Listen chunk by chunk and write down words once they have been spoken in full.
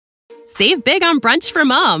Save big on brunch for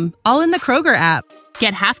mom, all in the Kroger app.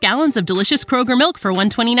 Get half gallons of delicious Kroger milk for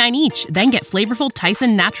 $1.29 each. Then get flavorful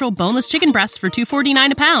Tyson natural boneless chicken breasts for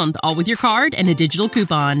 $2.49 a pound, all with your card and a digital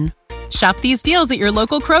coupon. Shop these deals at your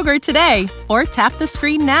local Kroger today, or tap the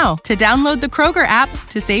screen now to download the Kroger app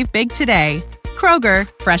to save big today. Kroger,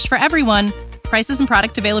 fresh for everyone. Prices and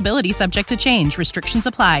product availability subject to change. Restrictions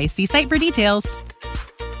apply. See site for details.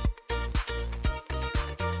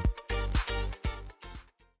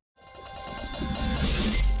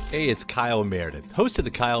 Hey, it's Kyle Meredith, host of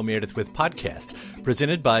the Kyle Meredith With podcast,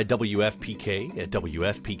 presented by WFPK at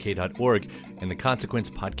WFPK.org and the Consequence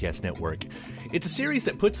Podcast Network. It's a series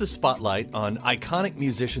that puts the spotlight on iconic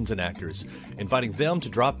musicians and actors, inviting them to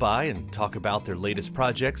drop by and talk about their latest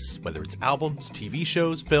projects, whether it's albums, TV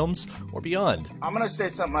shows, films, or beyond. I'm going to say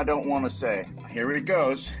something I don't want to say. Here it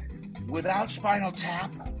goes. Without Spinal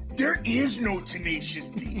Tap, there is no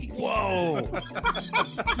Tenacious D. Whoa!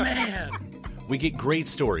 Man! We get great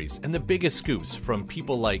stories and the biggest scoops from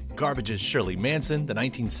people like Garbage's Shirley Manson, the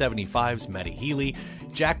 1975's Matty Healy,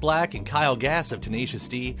 Jack Black and Kyle Gass of Tenacious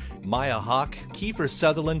D, Maya Hawke, Kiefer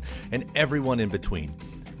Sutherland, and everyone in between.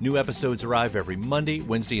 New episodes arrive every Monday,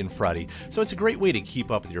 Wednesday, and Friday, so it's a great way to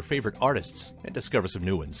keep up with your favorite artists and discover some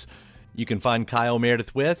new ones. You can find Kyle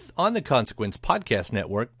Meredith With on the Consequence Podcast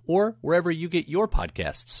Network or wherever you get your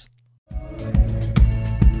podcasts.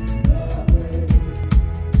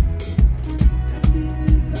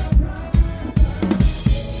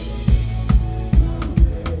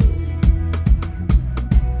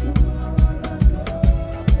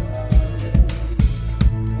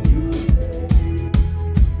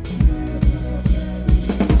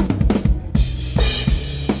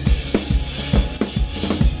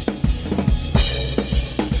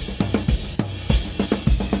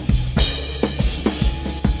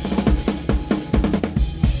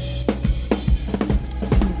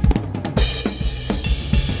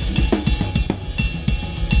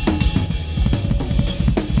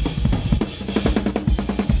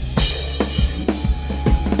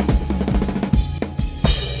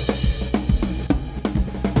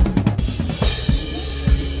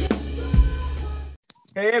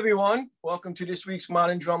 Hey everyone, welcome to this week's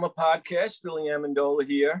Modern Drummer podcast. Billy Amendola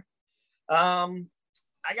here. I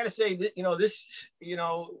gotta say that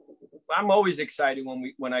I'm always excited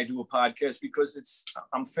when I do a podcast because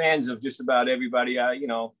I'm fans of just about everybody. I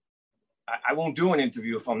won't do an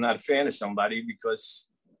interview if I'm not a fan of somebody because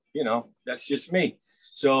that's just me.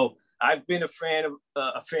 So I've been a fan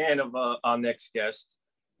of our next guest.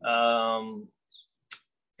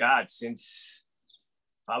 Since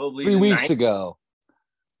probably 3 weeks ago.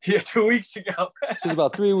 Yeah, 2 weeks ago. This was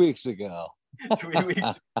about 3 weeks ago. 3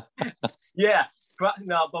 weeks. Yeah,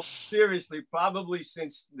 but seriously, probably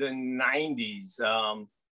since the 90s.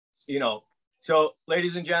 So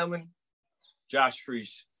ladies and gentlemen, Josh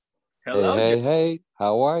Freese. Hello. Hey,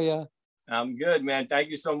 how are you? I'm good, man. Thank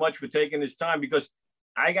you so much for taking this time because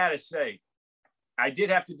I gotta say, I did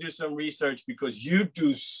have to do some research because you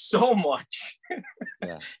do so much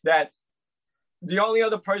that the only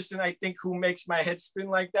other person I think who makes my head spin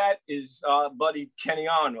like that is buddy Kenny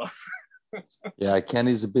Arnold. Yeah,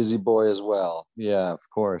 Kenny's a busy boy as well. Yeah, of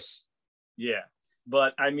course. Yeah,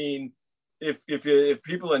 but I mean, if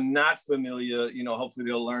people are not familiar, hopefully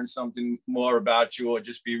they'll learn something more about you or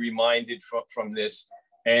just be reminded from this.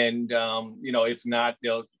 And if not,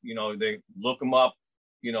 they'll they look them up.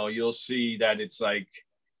 You'll see that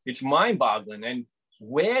it's mind-boggling. And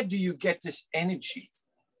where do you get this energy?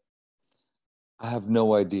 I have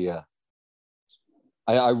no idea.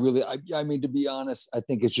 I mean, to be honest, I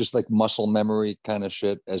think it's just like muscle memory kind of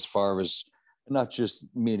shit, as far as not just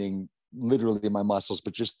meaning literally my muscles,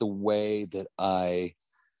 but just the way that I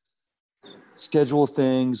schedule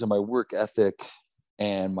things and my work ethic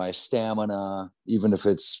and my stamina, even if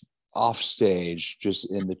it's off stage,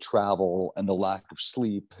 just in the travel and the lack of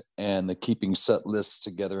sleep and the keeping set lists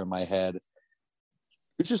together in my head.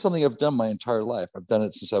 It's just something I've done my entire life. I've done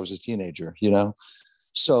it since I was a teenager,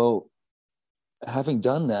 So having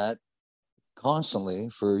done that constantly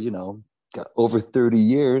for, over 30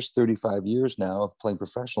 years, 35 years now of playing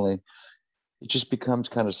professionally, it just becomes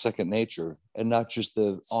kind of second nature, and not just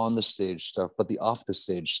the on the stage stuff, but the off the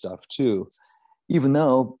stage stuff too. Even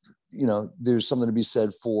though, there's something to be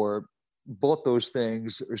said for both those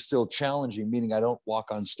things are still challenging, meaning I don't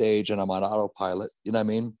walk on stage and I'm on autopilot. You know what I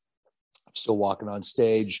mean? I'm still walking on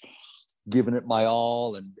stage, giving it my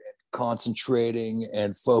all and concentrating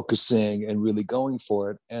and focusing and really going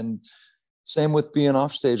for it. And same with being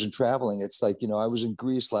off stage and traveling. It's like, I was in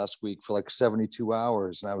Greece last week for like 72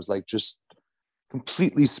 hours and I was like just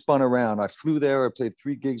completely spun around. I flew there. I played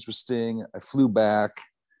 3 gigs with Sting. I flew back.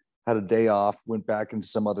 had a day off, went back into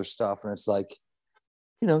some other stuff. And it's like,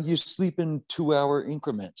 you sleep in 2-hour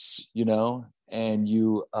increments, and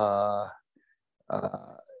you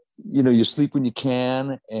sleep when you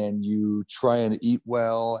can, and you try and eat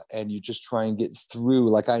well, and you just try and get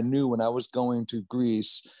through. Like, I knew when I was going to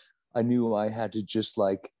Greece, I knew I had to just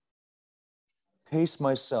like pace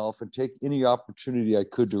myself and take any opportunity I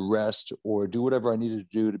could to rest or do whatever I needed to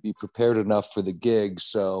do to be prepared enough for the gig.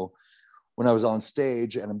 So when I was on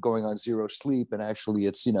stage and I'm going on zero sleep, and actually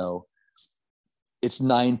it's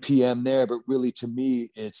 9 p.m. there, but really to me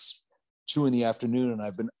it's 2 p.m. and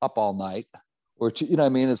I've been up all night. Or what I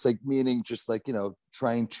mean? It's like, meaning just like, I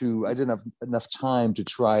didn't have enough time to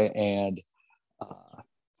try and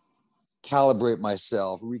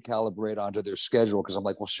recalibrate onto their schedule. Cause I'm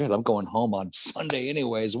like, well, shit, I'm going home on Sunday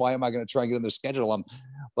anyways. Why am I going to try and get in their schedule? I'm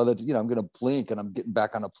going to blink and I'm getting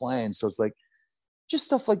back on a plane. So it's like, just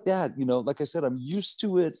stuff like that. Like I said, I'm used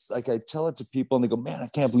to it. Like, I tell it to people and they go, man, I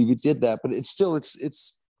can't believe you did that. But it's still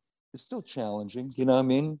challenging. You know what I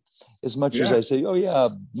mean? As much as I say, oh yeah,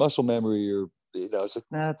 muscle memory, or, it's like,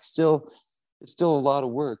 nah, it's still a lot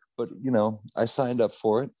of work, but I signed up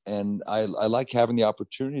for it, and I like having the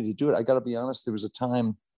opportunity to do it. I got to be honest. There was a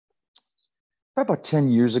time probably about 10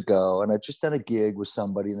 years ago, and I just done a gig with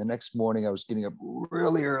somebody, and the next morning I was getting up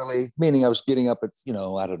really early, meaning I was getting up at,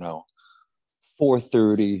 I don't know,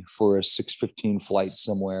 4:30 for a 6:15 flight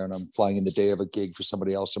somewhere, and I'm flying in the day of a gig for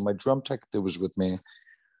somebody else. And my drum tech that was with me,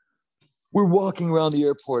 we're walking around the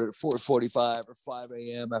airport at 4:45 or 5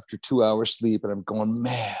 a.m. after 2 hours sleep. And I'm going,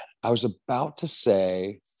 man, I was about to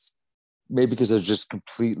say, maybe because I was just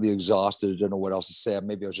completely exhausted, I don't know what else to say.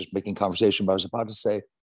 Maybe I was just making conversation, but I was about to say,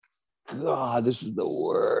 God, this is the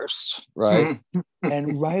worst, right?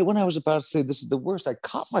 And right when I was about to say this is the worst, I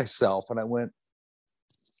caught myself and I went,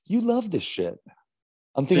 you love this shit.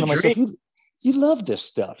 I'm thinking to myself, you love this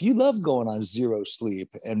stuff. You love going on zero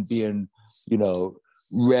sleep and being,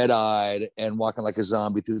 red-eyed and walking like a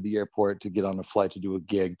zombie through the airport to get on a flight to do a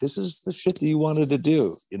gig. This is the shit that you wanted to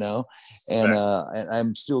do, and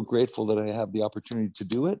I'm still grateful that I have the opportunity to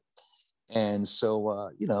do it. And so, I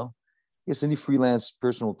guess any freelance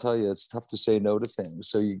person will tell you it's tough to say no to things.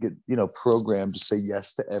 So you get, programmed to say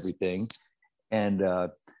yes to everything. And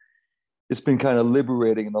it's been kind of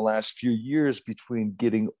liberating in the last few years between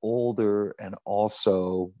getting older and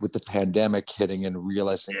also with the pandemic hitting and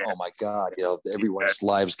realizing, oh my God, everyone's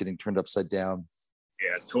lives getting turned upside down.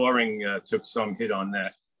 Yeah, touring took some hit on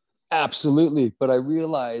that. Absolutely. But I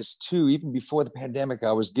realized too, even before the pandemic,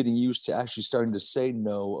 I was getting used to actually starting to say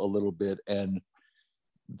no a little bit. And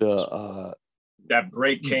that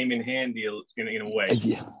break came in handy in a way.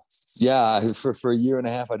 Yeah. For a year and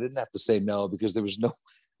a half, I didn't have to say no because there was no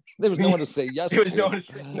one to say yes. There was no one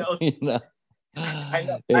to say no. I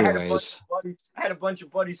know. Anyways. I had a bunch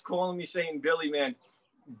of buddies calling me saying, Billy, man,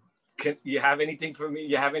 can you have anything for me?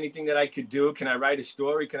 You have anything that I could do? Can I write a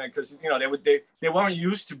story? Can I? Because they weren't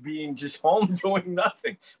used to being just home doing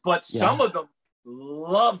nothing. But some of them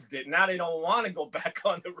loved it. Now they don't want to go back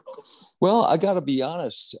on the road. Well, I got to be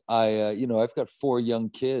honest. I've got 4 young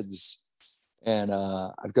kids, and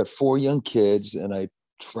I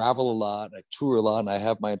travel a lot, I tour a lot, and I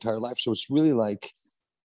have my entire life. So it's really like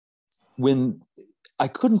when I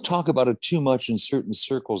couldn't talk about it too much in certain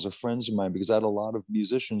circles of friends of mine, because I had a lot of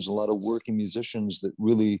musicians, a lot of working musicians that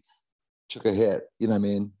really took a hit, you know what I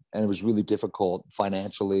mean? And it was really difficult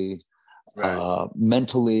financially,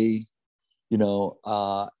 mentally,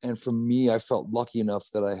 and for me, I felt lucky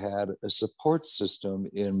enough that I had a support system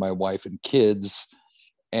in my wife and kids,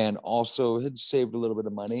 and also had saved a little bit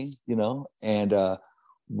of money, and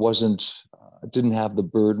didn't have the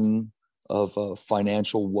burden of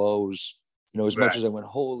financial woes, as much as I went,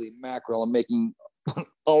 holy mackerel, I'm making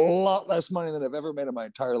a lot less money than I've ever made in my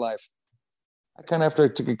entire life. I kind of, after I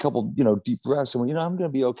took a couple, deep breaths, and went, I'm going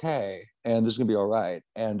to be okay. And this is going to be all right.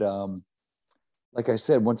 And like I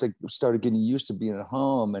said, once I started getting used to being at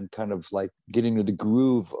home and kind of like getting into the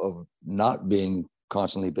groove of not being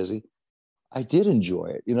constantly busy, I did enjoy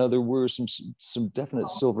it. There were some definite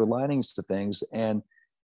silver linings to things,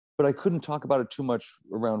 but I couldn't talk about it too much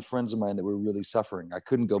around friends of mine that were really suffering. I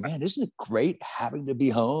couldn't go, man, isn't it great having to be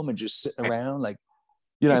home and just sitting around? Like,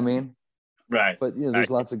 you know what I mean? Right. But,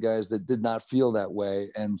 there's lots of guys that did not feel that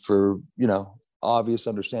way. And for, obvious,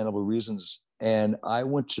 understandable reasons. And I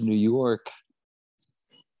went to New York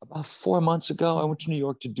about 4 months ago. I went to New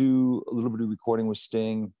York to do a little bit of recording with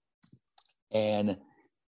Sting. And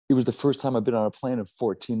it was the first time I've been on a plane in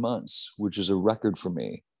 14 months, which is a record for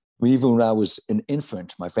me. I mean, even when I was an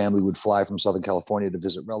infant, my family would fly from Southern California to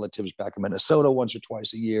visit relatives back in Minnesota once or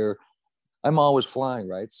twice a year. I'm always flying,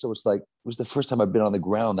 right? So it's like, it was the first time I've been on the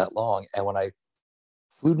ground that long. And when I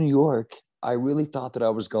flew to New York, I really thought that I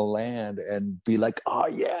was going to land and be like, oh,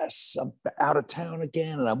 yes, I'm out of town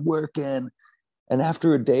again and I'm working. And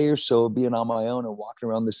after a day or so of being on my own and walking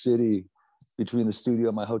around the city between the studio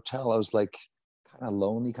and my hotel, I was like kind of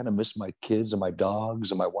lonely, kind of missed my kids and my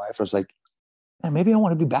dogs and my wife. I was like, man, maybe I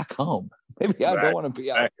want to be back home. Maybe I don't want to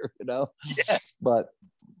be out here, you know? Yeah. But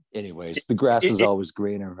anyways, the grass is always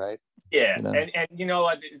greener, right? Yeah. You know? And you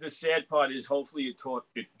know, the sad part is hopefully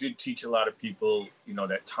it did teach a lot of people, you know,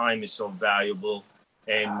 that time is so valuable,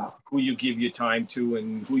 and who you give your time to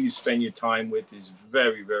and who you spend your time with is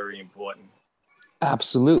very, very important.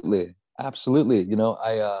 Absolutely. Absolutely. You know,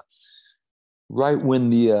 right when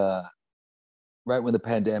the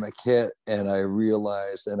pandemic hit and I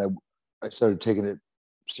realized, and I started taking it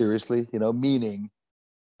seriously, you know, meaning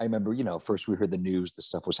I remember, you know, first we heard the news, the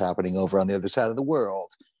stuff was happening over on the other side of the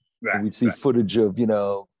world. Right, and we'd see footage of, you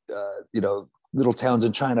know, little towns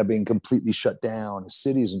in China being completely shut down,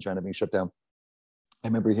 cities in China being shut down. I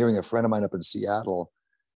remember hearing a friend of mine up in Seattle,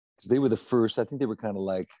 because they were the first, I think they were kind of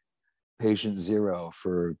like patient zero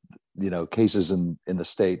for, you know, cases in the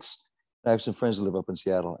States. I have some friends who live up in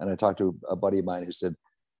Seattle, and I talked to a buddy of mine who said,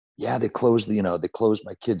 yeah, they closed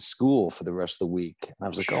my kid's school for the rest of the week. And I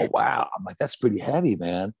was like, oh, wow. I'm like, that's pretty heavy,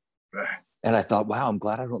 man. And I thought, wow, I'm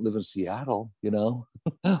glad I don't live in Seattle, you know,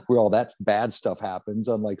 where all that bad stuff happens,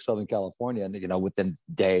 unlike Southern California. And, you know, within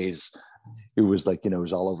days, it was like, you know, it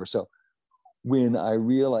was all over. So when I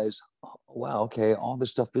realized, oh, wow, okay, all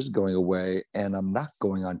this stuff is going away and I'm not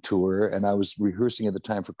going on tour. And I was rehearsing at the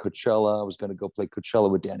time for Coachella. I was going to go play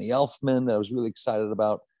Coachella with Danny Elfman, that I was really excited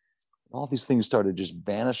about. All these things started just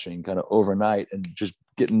vanishing kind of overnight and just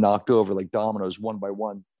getting knocked over like dominoes one by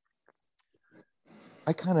one.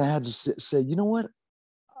 I kind of had to say, you know what?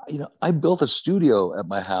 You know, I built a studio at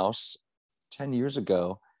my house 10 years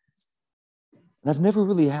ago, and I've never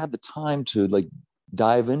really had the time to like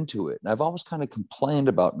dive into it. And I've always kind of complained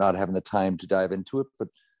about not having the time to dive into it. But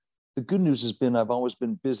the good news has been I've always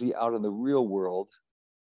been busy out in the real world,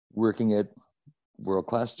 working at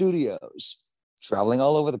world-class studios, traveling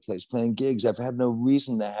all over the place, playing gigs. I've had no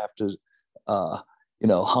reason to have to, you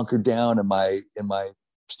know, hunker down in my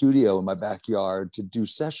studio in my backyard to do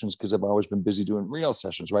sessions, because I've always been busy doing real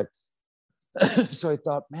sessions, right? So I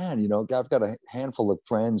thought, man, you know, I've got a handful of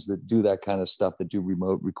friends that do that kind of stuff, that do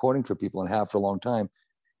remote recording for people and have for a long time,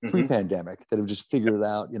 pre-pandemic, that have just figured it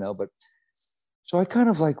out, you know. But so I kind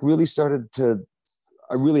of like really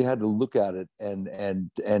I really had to look at it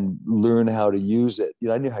and learn how to use it. You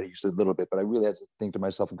know, I knew how to use it a little bit, but I really had to think to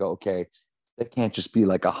myself and go, okay, that can't just be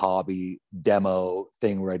like a hobby demo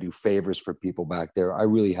thing where I do favors for people back there. I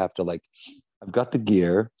really have to, like, I've got the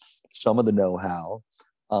gear, some of the know-how.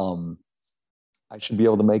 I should be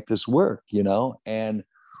able to make this work, you know, and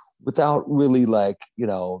without really, like, you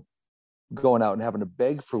know, going out and having to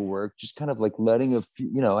beg for work, just kind of like letting a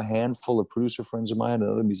few, you know, a handful of producer friends of mine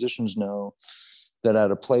and other musicians know that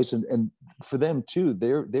at a place, and for them too,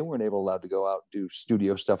 they weren't allowed to go out and do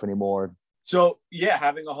studio stuff anymore. So yeah,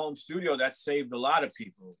 having a home studio, that saved a lot of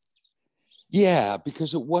people. Yeah,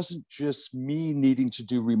 because it wasn't just me needing to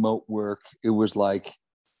do remote work. It was like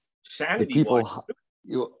sanity the people.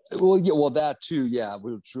 Well, that too. Yeah,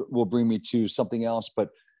 will bring me to something else. But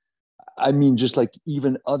I mean, just like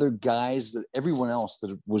even other guys, that everyone else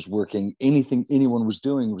that was working, anything anyone was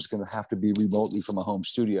doing was going to have to be remotely from a home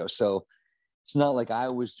studio. So it's not like I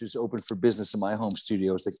was just open for business in my home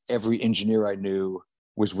studio. It's like every engineer I knew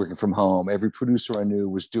was working from home. Every producer I knew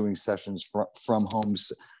was doing sessions from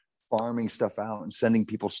homes, farming stuff out and sending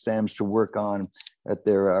people stems to work on at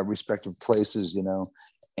their respective places, you know.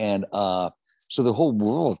 And so the whole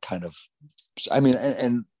world kind of, I mean,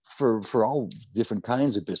 and for all different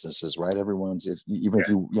kinds of businesses, right? Everyone's, even if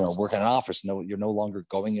you know, work in an office, no, you're no longer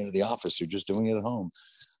going into the office. You're just doing it at home,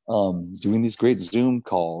 doing these great Zoom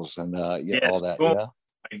calls and all that.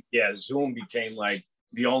 Zoom, Zoom became like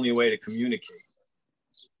the only way to communicate.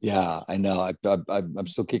 Yeah, I know. I'm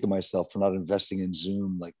still kicking myself for not investing in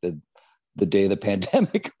Zoom like the day the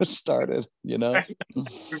pandemic was started. You know,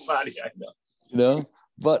 everybody I know. You know,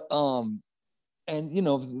 but and you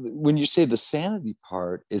know, when you say the sanity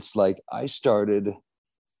part, it's like I started.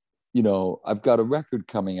 You know, I've got a record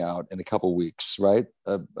coming out in a couple weeks, right?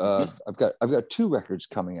 I've got two records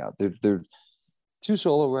coming out. They're two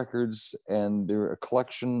solo records, and they're a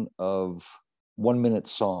collection of 1-minute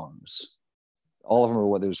songs. All of them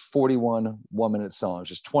are there's 41 1-minute songs.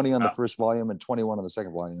 There's 20 on the first volume and 21 on the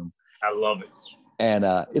second volume. I love it. And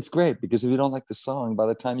it's great because if you don't like the song, by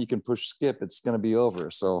the time you can push skip, it's going to be over.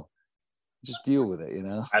 So just deal with it, you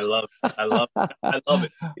know? I love it. I love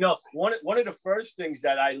it. You know, one of the first things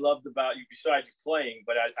that I loved about you, besides you playing,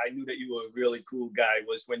 but I knew that you were a really cool guy,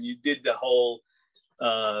 was when you did the whole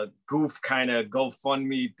goof kind of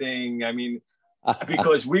GoFundMe thing. I mean,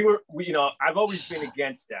 because we, you know, I've always been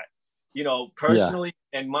against that, you know, personally.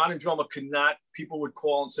 And Modern Drummer could not. People would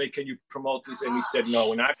call and say, "Can you promote this?" And we said, "No,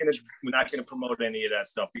 we're not gonna promote any of that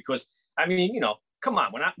stuff." Because I mean, you know, come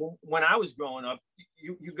on. When I was growing up,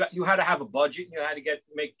 you had to have a budget. You had to get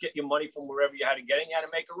your money from wherever you had to get it. And you had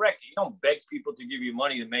to make a record. You don't beg people to give you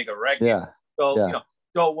money to make a record. Yeah. So you know.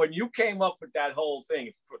 So when you came up with that whole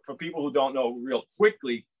thing, for people who don't know, real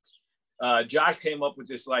quickly, Josh came up with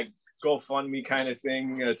this like GoFundMe kind of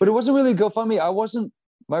thing. But it wasn't really GoFundMe.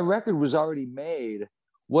 My record was already made.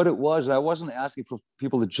 What it was, I wasn't asking for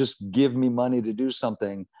people to just give me money to do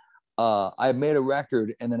something. I made a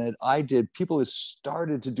record, and then people had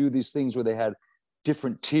started to do these things where they had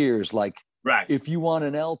different tiers. Like, if you want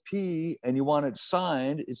an LP and you want it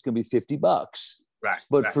signed, it's going to be $50. Right.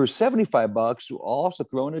 But for $75, I'll also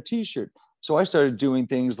throw in a T-shirt. So I started doing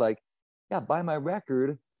things like, buy my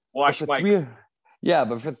record. But for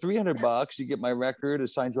 $300, you get my record, a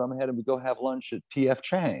signed drum head, and we go have lunch at P.F.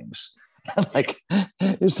 Chang's. Like,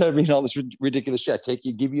 instead of being all this ridiculous shit,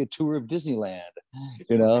 give you a tour of Disneyland.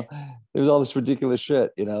 You know, there was all this ridiculous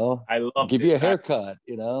shit. You know, I love. Give you a haircut.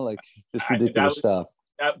 You know, like just ridiculous stuff.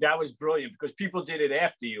 That was brilliant because people did it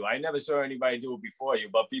after you. I never saw anybody do it before you,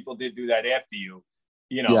 but people did do that after you.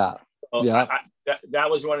 You know, that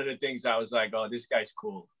was one of the things I was like, oh, this guy's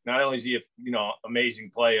cool. Not only is he a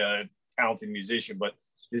amazing player, talented musician, but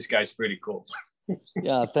this guy's pretty cool.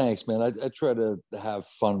 Yeah, thanks, man. I try to have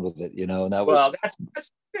fun with it, you know. And that's the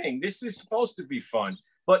thing. This is supposed to be fun.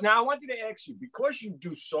 But now I wanted to ask you, because you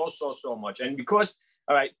do so much, and because,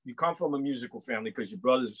 all right, you come from a musical family, because your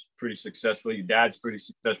brother's pretty successful, your dad's pretty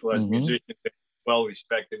successful as a musician, well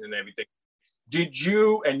respected and everything. Did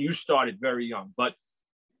you, and you started very young, but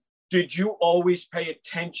did you always pay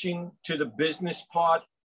attention to the business part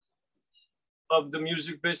of the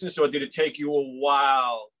music business, or did it take you a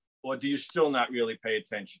while, or do you still not really pay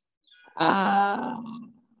attention? I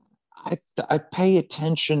pay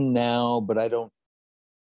attention now, but I don't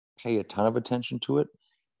pay a ton of attention to it.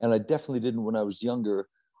 And I definitely didn't when I was younger.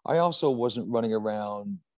 I also wasn't running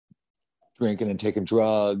around drinking and taking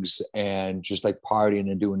drugs and just like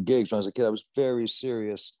partying and doing gigs. When I was a kid, I was very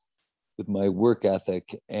serious with my work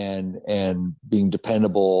ethic and being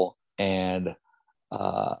dependable and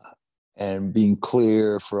being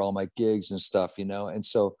clear for all my gigs and stuff, you know? And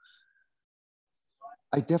so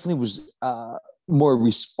I definitely was more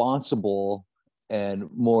responsible and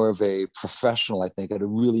more of a professional, I think, at a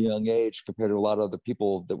really young age compared to a lot of other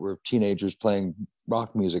people that were teenagers playing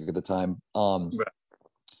rock music at the time.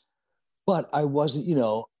 But I wasn't, you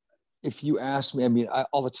know, if you ask me, I mean,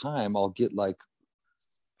 all the time I'll get like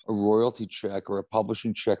a royalty check or a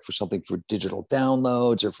publishing check for something for digital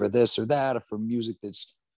downloads or for this or that, or for music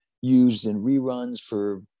that's used in reruns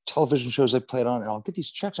for television shows I played on. And I'll get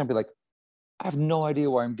these checks and I'll be like, I have no idea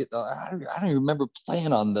why I'm getting, I don't even remember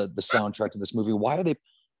playing on the soundtrack to this movie. Why are they,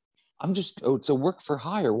 it's a work for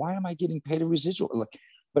hire. Why am I getting paid a residual? Like,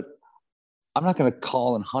 but I'm not going to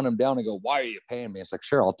call and hunt them down and go, why are you paying me? It's like,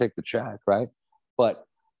 sure, I'll take the check. Right. But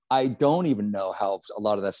I don't even know how a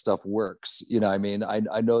lot of that stuff works. You know, I mean,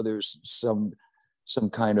 I know there's some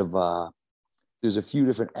kind of, there's a few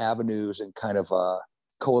different avenues and kind of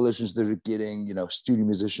coalitions that are getting, you know, studio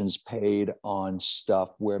musicians paid on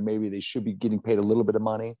stuff where maybe they should be getting paid a little bit of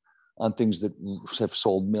money on things that have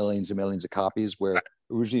sold millions and millions of copies, where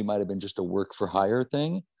originally it might have been just a work for hire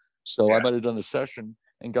thing. So I might have done the session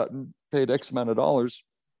and gotten paid X amount of dollars.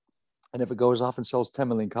 And if it goes off and sells 10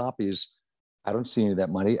 million copies, I don't see any of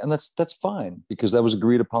that money. And that's fine, because that was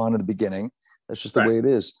agreed upon in the beginning. That's just the way it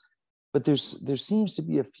is. But there seems to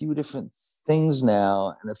be a few different things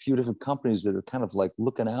now and a few different companies that are kind of like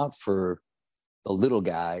looking out for the little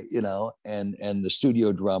guy, you know, and the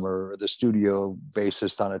studio drummer or the studio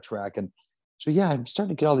bassist on a track. And so, I'm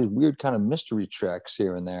starting to get all these weird kind of mystery checks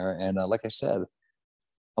here and there. And like I said,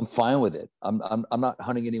 I'm fine with it. I'm not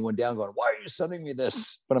hunting anyone down going, why are you sending me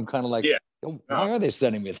this? But I'm kind of like, why are they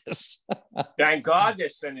sending me this? Thank God they're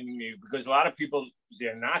sending me, because a lot of people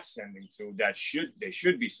they're not sending to they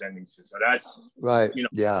should be sending to. So that's right. You know,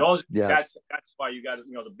 that's why you got,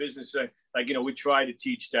 you know, the business, like, you know, we try to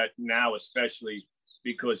teach that now, especially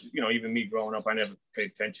because, you know, even me growing up, I never paid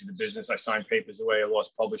attention to business. I signed papers away. I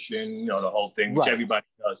lost publishing, you know, the whole thing, which everybody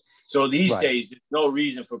does. So these days, there's no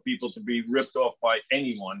reason for people to be ripped off by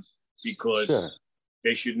anyone, because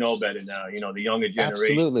they should know better now. You know, the younger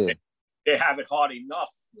generation, absolutely, they have it hard enough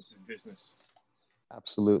with the business.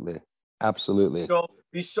 Absolutely. Absolutely. So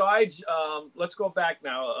besides, let's go back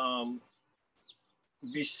now.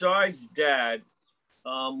 Besides Dad,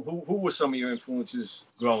 who were some of your influences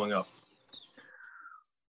growing up?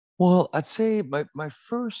 Well, I'd say my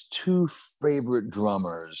first two favorite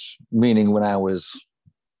drummers, meaning when I was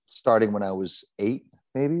starting when I was 8,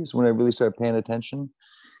 maybe, is when I really started paying attention.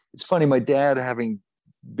 It's funny, my dad, having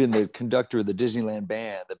been the conductor of the Disneyland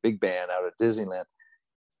band, the big band out of Disneyland,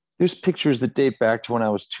 there's pictures that date back to when I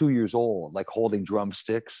was 2 years old, like holding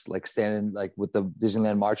drumsticks, like standing like with the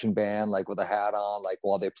Disneyland marching band, like with a hat on, like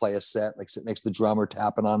while they play a set, like sitting next to the drummer,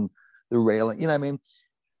 tapping on the railing. You know what I mean?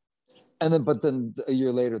 And then, but then a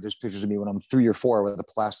year later, there's pictures of me when I'm 3 or 4 with a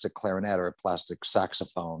plastic clarinet or a plastic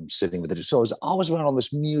saxophone sitting with it. So I was always around all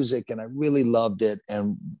this music and I really loved it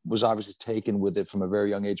and was obviously taken with it from a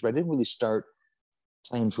very young age. But I didn't really start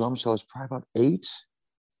playing drums till I was probably about 8,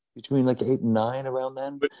 between like 8 and 9, around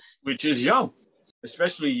then. Which is young,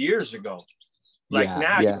 especially years ago. Like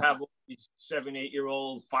now you have all these 7,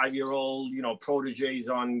 8-year-old, 5-year-old, proteges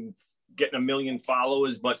on getting 1 million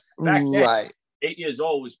followers. But back then, 8 years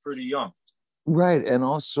old was pretty young. Right. And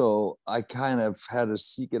also I kind of had to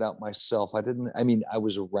seek it out myself. I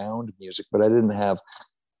was around music, but I didn't have,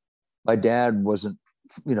 my dad wasn't,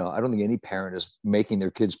 I don't think any parent is making their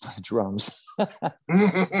kids play drums.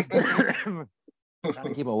 Trying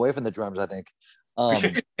to keep them away from the drums, I think.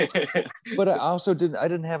 But I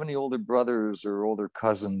didn't have any older brothers or older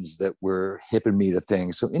cousins that were hipping me to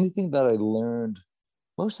things. So anything that I learned,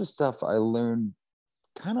 most of the stuff I learned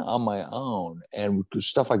kind of on my own, and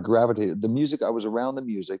stuff I gravitated. The music, I was around the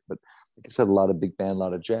music, but like I said, a lot of big band, a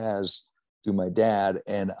lot of jazz through my dad,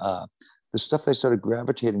 and the stuff they started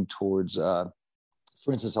gravitating towards.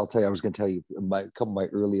 For instance, I was going to tell you a couple of my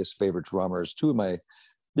earliest favorite drummers. Two of my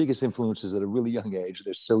biggest influences at a really young age.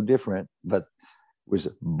 They're so different, but was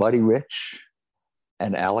Buddy Rich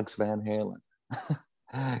and Alex Van Halen.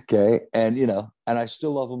 Okay, and and I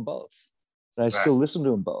still love them both, and I still listen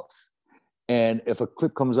to them both. And if a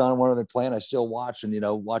clip comes on while they're playing, I still watch. And,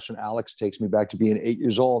 watching Alex takes me back to being 8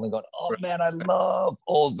 years old and going, oh, man, I love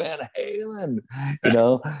old Van Halen,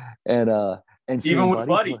 and even with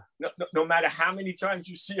Buddy, no matter how many times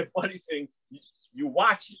you see a Buddy thing, you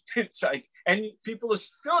watch it. It's like, and people are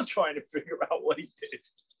still trying to figure out what he did.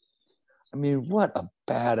 I mean, what a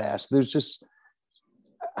badass. There's just,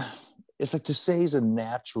 it's like to say he's a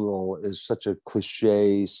natural is such a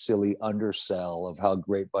cliche, silly undersell of how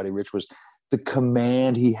great Buddy Rich was. The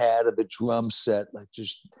command he had of the drum set, like,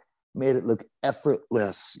 just made it look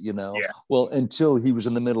effortless, Yeah. Well, until he was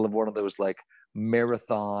in the middle of one of those like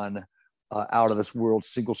marathon, out of this world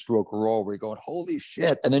single stroke roll where you're going, holy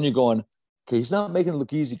shit. And then you're going, okay, he's not making it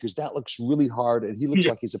look easy because that looks really hard. And he looks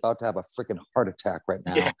like he's about to have a freaking heart attack right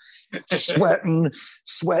now. Yeah. sweating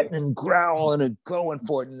and growling and going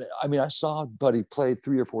for it. And I mean, I saw Buddy play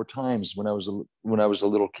 3 or 4 times when I was a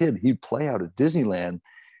little kid. He'd play out at Disneyland.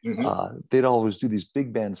 Mm-hmm. They'd always do these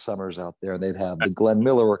big band summers out there. They'd have the Glenn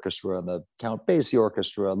Miller Orchestra and the Count Basie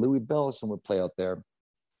Orchestra. Louis Bellison would play out there.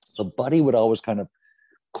 So Buddy would always kind of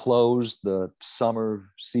close the summer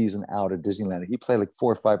season out at Disneyland. He played like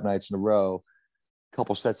 4 or 5 nights in a row, a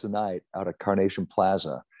couple sets a night out at Carnation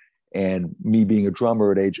Plaza. And me being a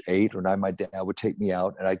drummer at age 8 or 9, my dad would take me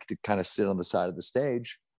out and I could kind of sit on the side of the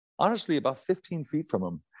stage, honestly, about 15 feet from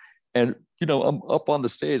him. And, I'm up on the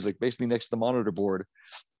stage, like basically next to the monitor board,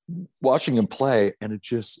 watching him play. And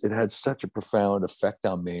it had such a profound effect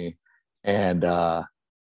on me. And I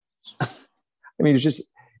mean,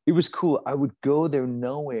 it was cool. I would go there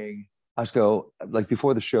knowing, like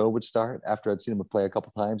before the show would start, after I'd seen him play a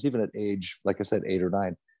couple times, even at age, like I said, 8 or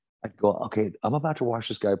 9, I'd go, okay, I'm about to watch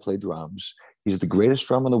this guy play drums. He's the greatest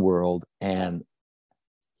drummer in the world. And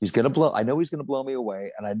I know he's going to blow me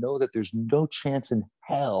away. And I know that there's no chance in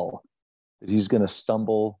hell that he's going to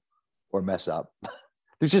stumble or mess up.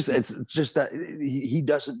 It's just that he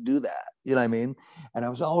doesn't do that. You know what I mean? And I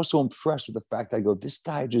was always so impressed with the fact that I go, this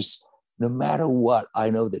guy just, no matter what,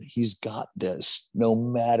 I know that he's got this, no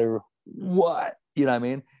matter what, you know what I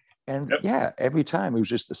mean? And yeah, every time it was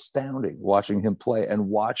just astounding watching him play and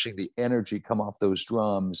watching the energy come off those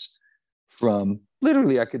drums from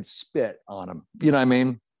literally, I could spit on him, you know what I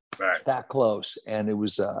mean? Right. That close. And it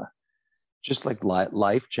was just like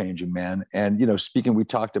life-changing, man. And, speaking, we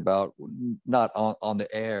talked about, not on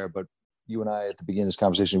the air, but you and I at the beginning of this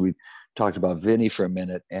conversation, we talked about Vinny for a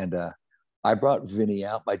minute. And I brought Vinny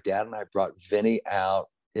out. My dad and I brought Vinny out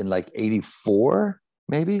in like 84,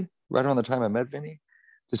 maybe, right around the time I met Vinny,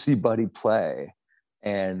 to see Buddy play.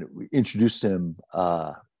 And we introduced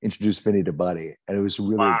Vinny to Buddy. And it was a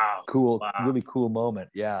really really cool moment.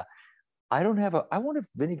 Yeah. I don't have I wonder if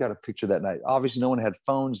Vinny got a picture that night. Obviously, no one had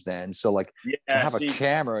phones then. So, like, to have a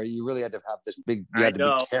camera, you really had to have this big, you had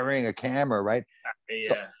to be carrying a camera, right? Yeah.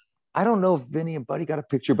 So, I don't know if Vinny and Buddy got a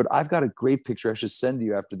picture, but I've got a great picture I should send to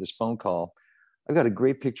you after this phone call. I've got a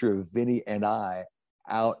great picture of Vinny and I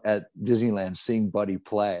out at Disneyland seeing Buddy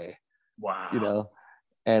play. Wow. You know,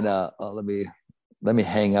 and let me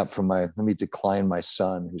hang up from let me decline my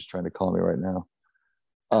son who's trying to call me right now.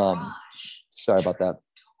 Sorry about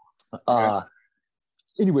that.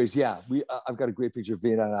 Anyways, yeah, I've got a great picture of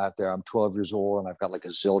Vinny and I out there. I'm 12 years old and I've got like a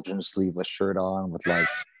Zildjian sleeveless shirt on with like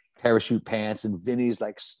parachute pants, and Vinny's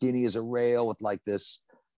like skinny as a rail with like this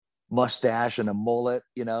mustache and a mullet,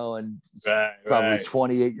 you know, and probably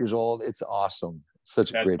 28 years old. It's awesome.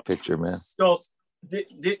 Such a great picture, man. So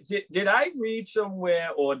did I read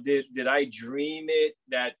somewhere, or did I dream it,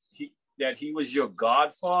 that he was your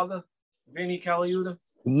godfather, Vinny Colaiuta?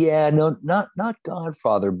 Yeah, no, not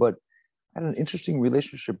godfather, but I had an interesting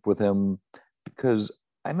relationship with him because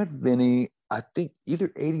I met Vinny, I think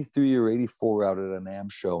either 83 or 84 out at a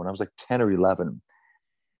NAMM show, and I was like 10 or 11.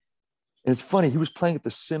 And it's funny, he was playing at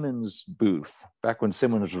the Simmons booth back when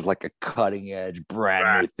Simmons was like a cutting edge,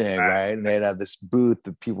 brand new thing, right? And they'd have this booth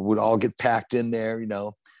that people would all get packed in there, you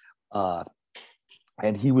know.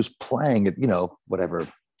 And he was playing at, you know, whatever,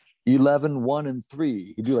 11, 1, and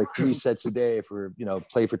 3. He'd do like 3 sets a day for, you know,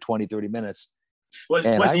 play for 20, 30 minutes. Was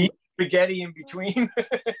he spaghetti in between?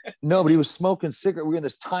 No, but he was smoking cigarette. We were in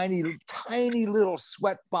this tiny little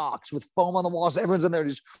sweat box with foam on the walls. Everyone's in there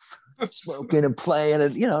just smoking and playing,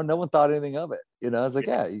 and you know, no one thought anything of it. You know, it's like,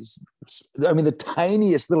 I mean, the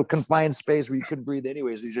tiniest little confined space where you couldn't breathe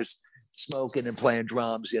anyways. He's just smoking and playing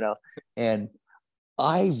drums, you know. And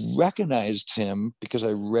I recognized him because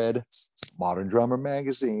I read Modern Drummer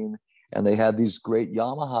magazine, and they had these great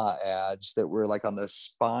Yamaha ads that were like on the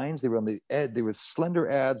spines. They were on the edge. They were slender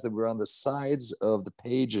ads that were on the sides of the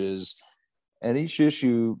pages. And each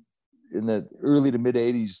issue in the early to mid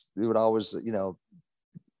 80s, they would always, you know,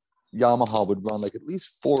 Yamaha would run like at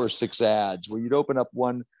least 4 or 6 ads where you'd open up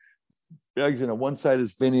one, you know, one side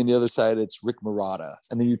is Vinny and the other side it's Rick Marotta.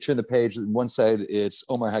 And then you turn the page, and one side it's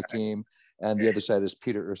Omar Hakim and the other side is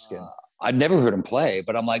Peter Erskine. I'd never heard him play,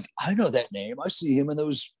 but I'm like, I know that name. I see him in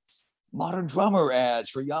those Modern Drummer ads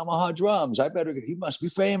for Yamaha drums. He must be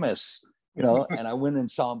famous, you know. And I went and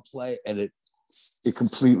saw him play, and it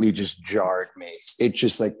completely just jarred me. It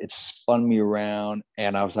just like, it spun me around,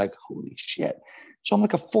 and I was like, holy shit. So I'm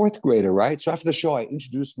like a 4th grader, right? So after the show, I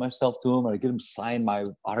introduced myself to him, and I get him sign my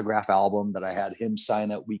autograph album that I had him sign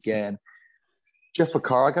that weekend. Jeff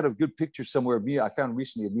Porcaro, I got a good picture somewhere of me. I found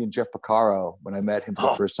recently of me and Jeff Porcaro when I met him for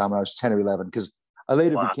the first time when I was 10 or 11, because I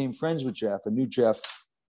later became friends with Jeff and knew Jeff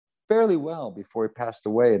fairly well before he passed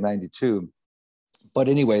away in 92. But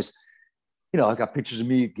anyways, you know, I got pictures of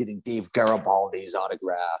me getting Dave Garibaldi's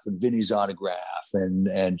autograph and Vinny's autograph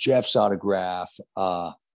and Jeff's autograph.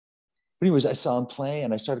 But anyways, I saw him play,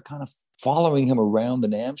 and I started kind of following him around the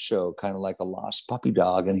NAMM show, kind of like a lost puppy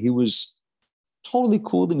dog. And he was totally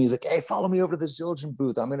cool to me. He's like, hey, follow me over to the Zildjian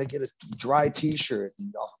booth. I'm going to get a dry t-shirt.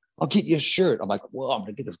 And I'll get you a shirt. I'm like, well, I'm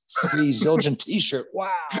going to get a free Zildjian t-shirt. Wow.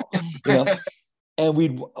 You know?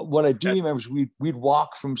 And what I do remember is we'd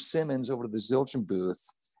walk from Simmons over to the Zildjian booth,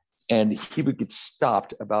 and he would get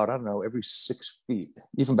stopped about, I don't know, every 6 feet.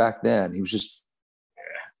 Even back then, he was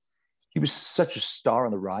such a star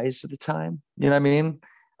on the rise at the time. You know what I mean?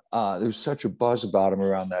 There was such a buzz about him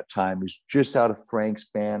around that time. He was just out of Frank's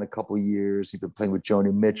band a couple of years. He'd been playing with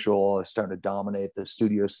Joni Mitchell, starting to dominate the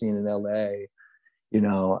studio scene in LA, you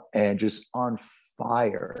know, and just on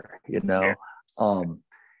fire, you know.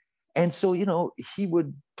 And so, you know, he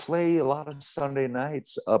would play a lot of Sunday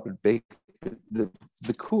nights up at the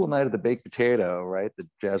cool night of the Baked Potato, right? The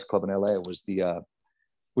jazz club in LA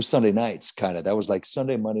was Sunday nights, kind of. That was like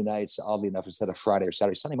Sunday, Monday nights, oddly enough, instead of Friday or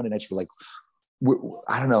Saturday. Sunday, Monday nights were like,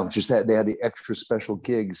 I don't know, just that they had the extra special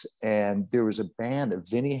gigs. And there was a band that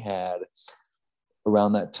Vinny had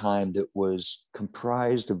around that time that was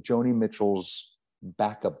comprised of Joni Mitchell's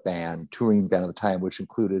backup band, touring band at the time, which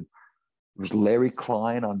included, it was Larry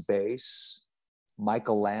Klein on bass,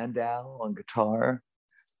 Michael Landau on guitar,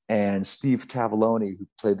 and Steve Tavoloni, who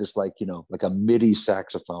played this like, you know, like a MIDI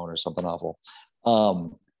saxophone or something awful.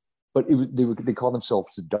 But they called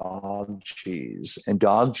themselves Dog Cheese, and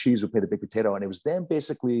Dog Cheese would play the Baked Potato. And it was them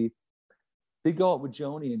basically, they'd go out with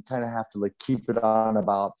Joni and kind of have to like keep it on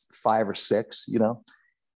about 5 or 6, you know,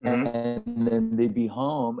 and then they'd be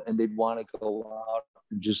home and they'd want to go out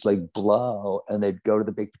and just like blow, and they'd go to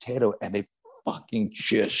the Baked Potato and they'd fucking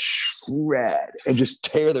just shred and just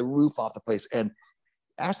tear the roof off the place. And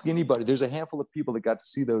ask anybody. There's a handful of people that got to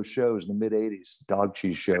see those shows in the mid '80s, dog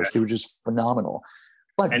cheese shows. They were just phenomenal.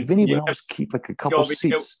 But And Vinny would always keep like a couple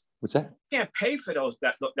seats. What's that? You can't pay for those.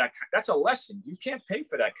 That's a lesson. You can't pay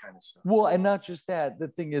for that kind of stuff. Well, and not just that. The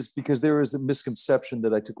thing is, because there is a misconception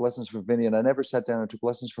that I took lessons from Vinny, and I never sat down and took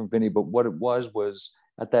lessons from Vinny. But what it was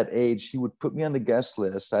at that age, he would put me on the guest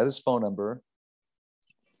list. I had his phone number.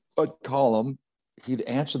 I'd call him. He'd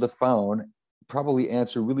answer the phone, probably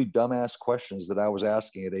answer really dumbass questions that I was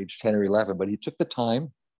asking at age 10 or 11. But he took the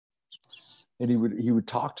time, and he would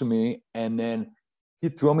talk to me, and then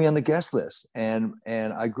he'd throw me on the guest list. And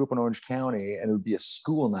I grew up in Orange County, and it would be a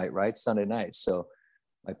school night, right? Sunday night. So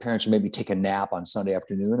my parents would make me take a nap on Sunday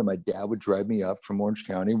afternoon, and my dad would drive me up from Orange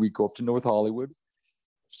County. We'd go up to North Hollywood,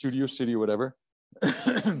 Studio City or whatever.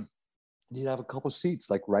 And he'd have a couple of seats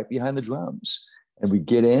like right behind the drums. And we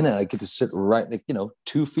get in, and I get to sit right, like,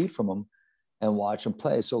 2 feet from him and watch him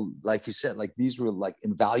play. So like you said, like these were like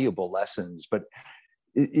invaluable lessons, but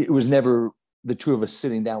it was never the two of us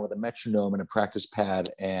sitting down with a metronome and a practice pad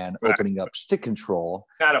and opening up stick control.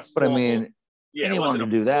 Not a but I mean, anyone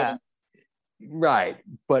can do that. Right.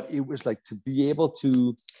 But it was like to be able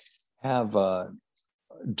to have a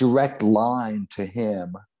direct line to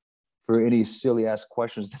him for any silly ass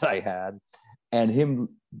questions that I had, and him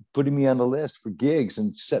putting me on the list for gigs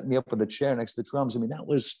and setting me up with a chair next to the drums. I mean, that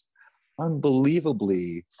was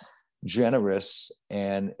unbelievably generous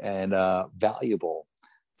and valuable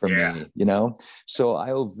for me, So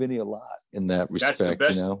I owe Vinny a lot in that respect.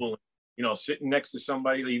 That's the best, sitting next to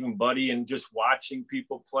somebody, even Buddy, and just watching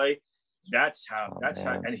people play. That's how,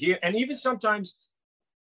 and even sometimes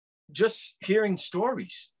just hearing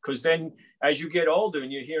stories, because then as you get older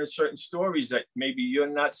and you're hearing certain stories that maybe you're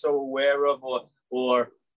not so aware of,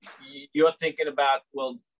 or you're thinking about,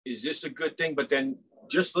 well, is this a good thing? But then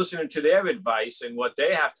just listening to their advice and what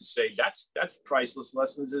they have to say, that's priceless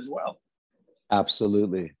lessons as well.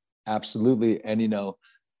 Absolutely. And, a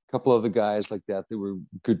couple of the guys like that were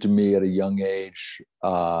good to me at a young age,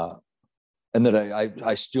 and that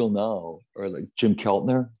I still know, or like Jim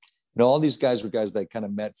Keltner. All these guys were guys that I kind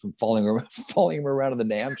of met from following him around in the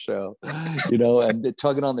NAMM show, and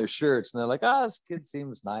tugging on their shirts. And they're like, this kid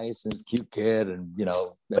seems nice and cute kid and,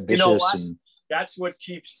 ambitious. And that's what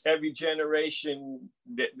keeps every generation,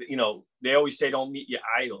 they always say, don't meet your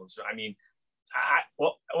idols. I mean,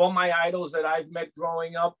 all my idols that I've met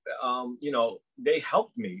growing up, they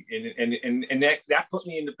helped me. And that put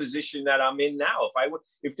me in the position that I'm in now.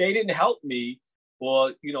 If they didn't help me,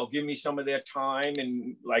 or, give me some of their time,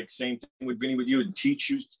 and like same thing with Vinny with you, and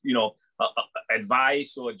teach you,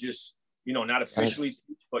 advice, or just, not officially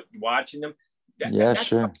teach, but watching them.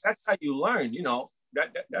 That's how you learn,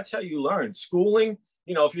 that's how you learn. Schooling,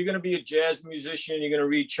 if you're going to be a jazz musician, you're going to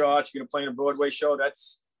read charts, you're going to play in a Broadway show,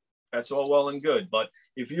 that's all well and good. But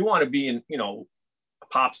if you want to be in, a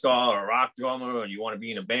pop star or a rock drummer, or you want to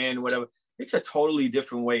be in a band or whatever, it's a totally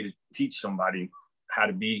different way to teach somebody how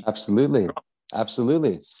to be. Absolutely.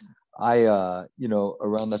 I,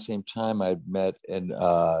 around that same time I'd met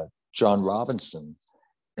John Robinson,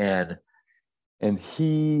 and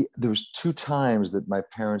there was 2 times that my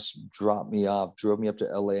parents drove me up to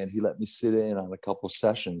LA, and he let me sit in on a couple of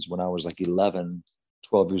sessions when I was like 11,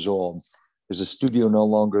 12 years old. There's a studio no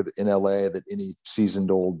longer in LA that any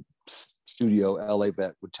seasoned old studio LA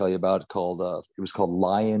vet would tell you about, called it was called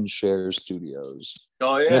Lion Share Studios.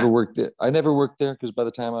 Oh yeah. I never worked there because by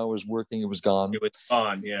the time I was working, it was gone. It was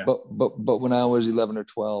gone, yeah. But when I was 11 or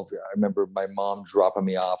 12, I remember my mom dropping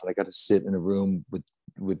me off, and I got to sit in a room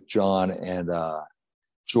with John, and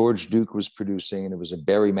George Duke was producing, and it was a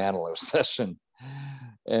Barry Manilow session.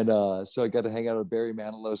 And so I got to hang out at a Barry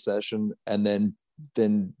Manilow session, and then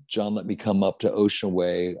John let me come up to Ocean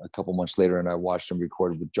Way a couple months later, and I watched him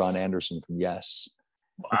record with John Anderson from Yes.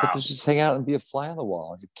 Wow. I got to just hang out and be a fly on the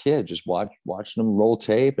wall as a kid, just watching them roll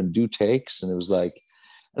tape and do takes. And it was like,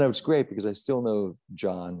 and it was great because I still know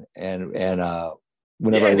John, and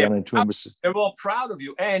whenever I run into him, they're all proud of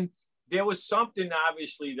you. And there was something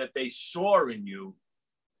obviously that they saw in you,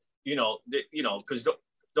 because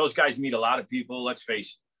those guys meet a lot of people, let's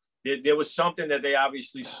face it. There was something that they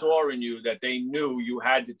obviously saw in you, that they knew you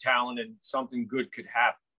had the talent and something good could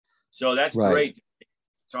happen. So that's great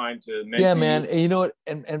time to mention. Yeah, man. And you know what?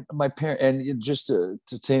 And my parent, and just to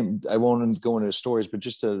tame, I won't go into stories, but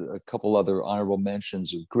just a couple other honorable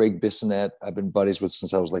mentions. Greg Bissonette, I've been buddies with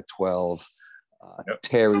since I was like 12.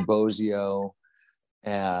 Terry Bozzio,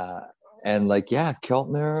 and like,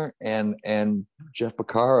 Keltner and Jeff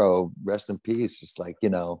Beccaro, rest in peace. It's like,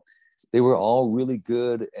 they were all really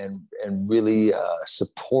good and really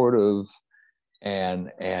supportive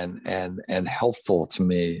and helpful to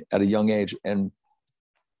me at a young age. And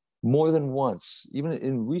more than once, even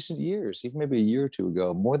in recent years, even maybe a year or two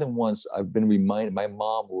ago, more than once, I've been reminded, my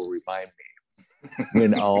mom will remind me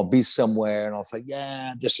when I'll be somewhere and I'll say,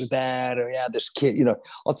 yeah, this or that, or yeah, this kid, you know.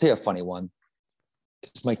 I'll tell you a funny one.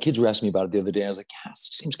 My kids were asking me about it the other day. I was like, yeah, it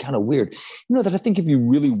seems kind of weird. You know, that I think if you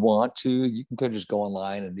really want to, you can kind of just go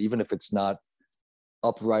online, and even if it's not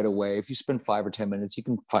up right away, if you spend 5 or 10 minutes, you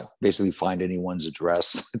can basically find anyone's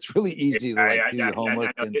address. It's really easy to like do your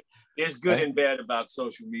homework. And, there's good and bad about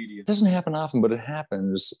social media. It doesn't happen often, but it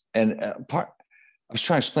happens. And I was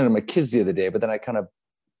trying to explain to my kids the other day, but then I kind of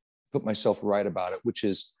put myself right about it, which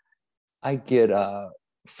is I get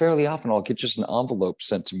fairly often, I'll get just an envelope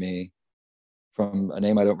sent to me from a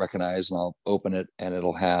name I don't recognize, and I'll open it and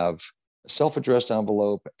it'll have a self-addressed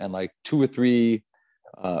envelope and like 2 or 3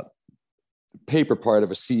 paper part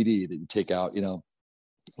of a CD that you take out, you know,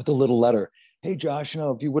 with a little letter. Hey, Josh, you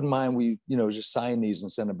know, if you wouldn't mind, we, you know, just sign these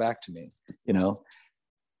and send them back to me, you know.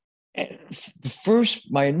 And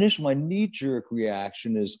first, my knee-jerk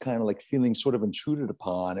reaction is kind of like feeling sort of intruded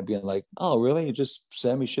upon and being like, oh, really? You just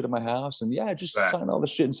send me shit at my house? And yeah, just sign all the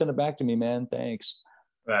shit and send it back to me, man. Thanks.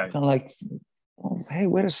 Right. Kind of like, oh, hey,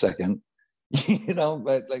 wait a second. You know,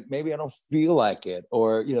 but like maybe I don't feel like it,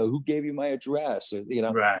 or, you know, who gave you my address, or, you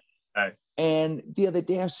know. Right. And the other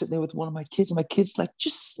day I was sitting there with one of my kids, and my kid's like,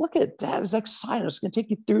 just look at that. It's like, sign it. It's going to take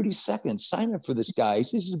you 30 seconds. Sign up for this guy. He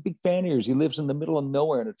says he's a big fan of yours. He lives in the middle of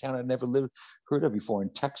nowhere in a town I'd never heard of before, in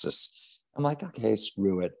Texas. I'm like, okay,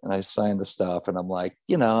 screw it. And I signed the stuff, and I'm like,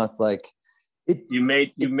 you know, it's like, you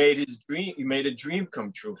made his dream. You made a dream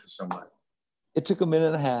come true for somebody. It took a minute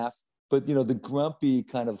and a half, but, you know, the grumpy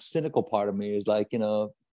kind of cynical part of me is like, you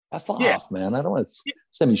know, F off, man. I don't want to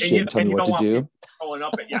send me shit and tell me what to do. Going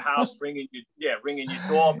up at your house, ringing your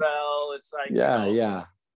doorbell. It's like,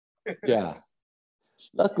 yeah.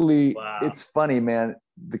 Luckily, it's funny, man.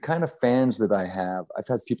 The kind of fans that I have, I've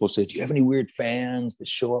had people say, do you have any weird fans that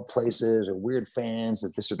show up places, or weird fans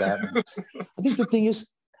that this or that? I think the thing is,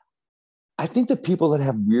 I think the people that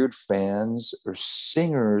have weird fans are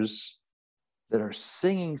singers that are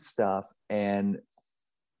singing stuff, and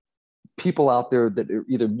people out there that are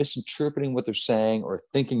either misinterpreting what they're saying or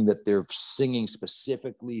thinking that they're singing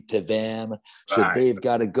specifically to them. So they've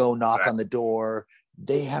got to go knock on the door.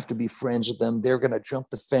 They have to be friends with them. They're going to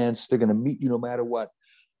jump the fence. They're going to meet you no matter what.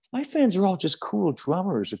 My fans are all just cool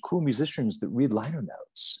drummers or cool musicians that read liner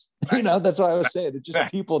notes. You know, that's what I was saying. They're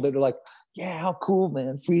just people that are like, yeah, how cool,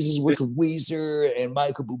 man. Freese is worked with Weezer and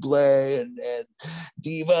Michael Bublé and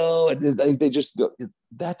Devo. And they just go,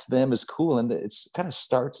 that to them is cool. And it's kind of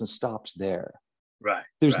starts and stops there. Right.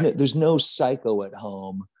 There's no psycho at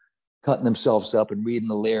home cutting themselves up and reading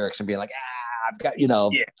the lyrics and being like, I've got, you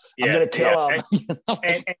know, I'm going to kill them.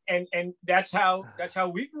 And, you know? and that's how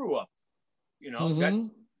we grew up. You know,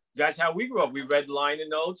 that's how we grew up. We read liner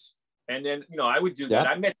notes. And then, you know, I would do that.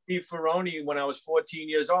 I met Steve Ferroni when I was 14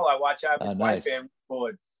 years old. I watched Average White Band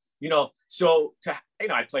record. You know, so,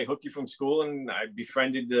 I played hooky from school, and I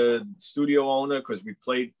befriended the studio owner because we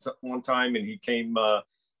played one time, and he came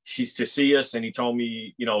to see us, and he told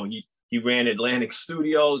me, you know, he ran Atlantic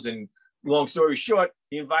Studios, and long story short,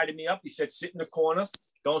 he invited me up. He said, sit in the corner.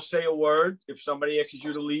 Don't say a word. If somebody asks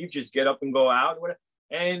you to leave, just get up and go out.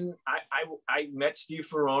 And I met Steve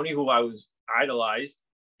Ferroni, who I was idolized.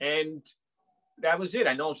 And that was it.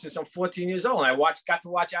 I know him since I'm 14 years old. And I got to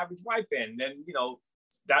watch Average White Band. And then, you know,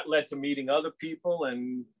 that led to meeting other people.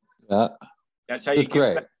 And that's how you get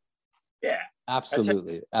great. Back. Yeah.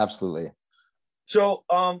 Absolutely. Absolutely. So,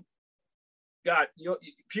 God,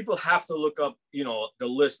 people have to look up, you know, the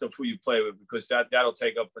list of who you play with, because that'll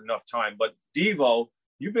take up enough time. But Devo,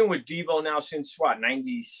 you've been with Devo now since what,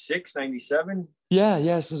 96, 97?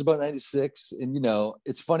 Yeah, since about 96. And, you know,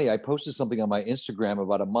 it's funny, I posted something on my Instagram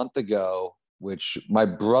about a month ago, which my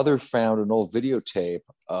brother found an old videotape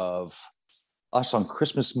of us on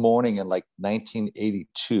Christmas morning in like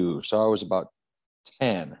 1982. So I was about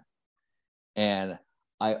 10. And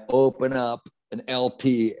I open up an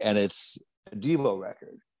LP and it's a Devo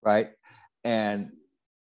record, right? And,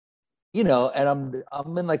 you know, and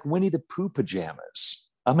I'm in like Winnie the Pooh pajamas.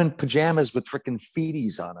 I'm in pajamas with freaking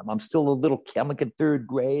feeties on them. I'm still I'm like in 3rd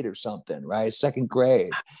grade or something, right? 2nd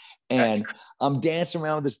grade. And I'm dancing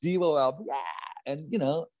around with this Devo album. Yeah. And, you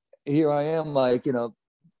know, here I am, like, you know,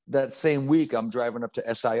 that same week I'm driving up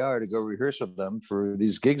to SIR to go rehearse with them for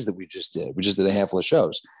these gigs that we just did. We just did a handful of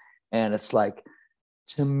shows. And it's like,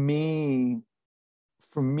 to me,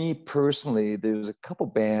 for me personally, there's a couple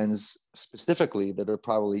bands specifically that are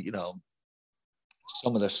probably, you know,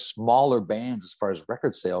 some of the smaller bands as far as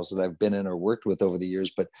record sales that I've been in or worked with over the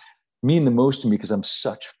years. But mean the most to me because I'm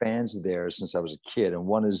such fans of theirs since I was a kid. And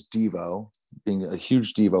one is Devo, being a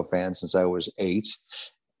huge Devo fan since I was 8.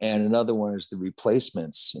 And another one is The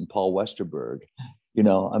Replacements and Paul Westerberg. You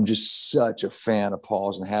know, I'm just such a fan of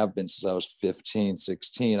Paul's and have been since I was 15,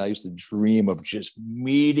 16. I used to dream of just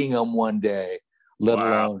meeting him one day, let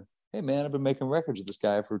alone, hey man, I've been making records with this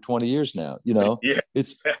guy for 20 years now. You know,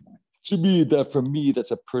 it's to me that for me,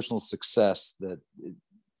 that's a personal success that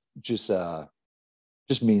just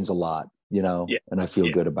means a lot, you know, and I feel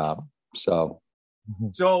good about. So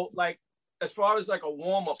like, as far as like a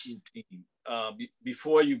warm-up routine,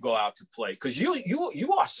 before you go out to play, because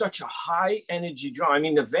you are such a high energy drummer. I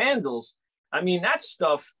mean, the Vandals, I mean, that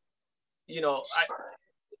stuff, you know,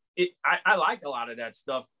 I like a lot of that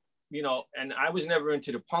stuff, you know, and I was never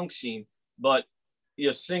into the punk scene, but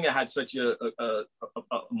your singer had such a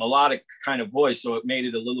melodic kind of voice, so it made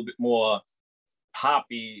it a little bit more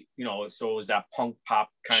poppy, you know, so it was that punk pop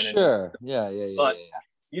kind of. Sure. Yeah. But,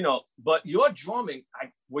 you know, but your drumming,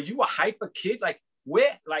 like, were you a hyper kid? Like,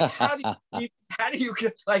 where, like, how do you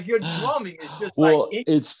get, like, your drumming is just well, like.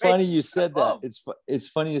 It's funny you said that. It's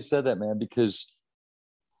funny you said that, man, because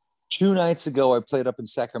 2 nights ago I played up in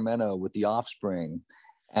Sacramento with The Offspring,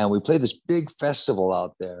 and we played this big festival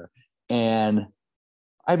out there. And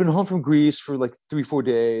I've been home from Greece for like 3-4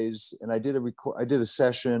 days, and I did a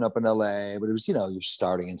session up in LA, but it was, you know, you're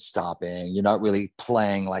starting and stopping. You're not really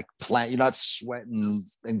playing, you're not sweating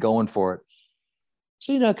and going for it.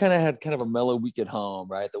 So, you know, kind of had kind of a mellow week at home,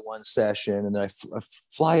 right? The one session. And then I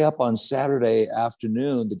fly up on Saturday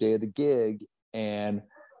afternoon, the day of the gig, and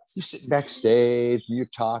you sit backstage, and you're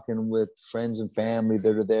talking with friends and family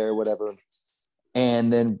that are there, whatever.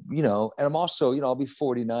 And then, you know, and I'm also, you know, I'll be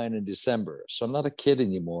 49 in December, so I'm not a kid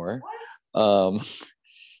anymore. That's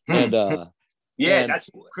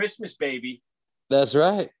Christmas, baby. That's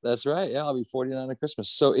right. Yeah, I'll be 49 at Christmas.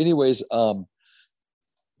 So anyways,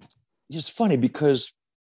 it's funny because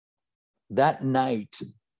that night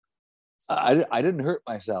I didn't hurt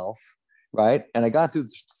myself, right? And I got through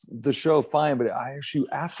the show fine, but I actually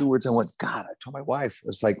afterwards I went, God, I told my wife,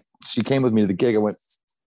 it's like, she came with me to the gig. I went,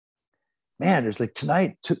 man, there's like,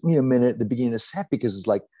 tonight took me a minute at the beginning of the set, because it's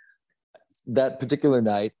like that particular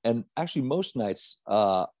night, and actually most nights,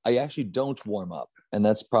 I actually don't warm up, and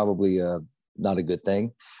that's probably not a good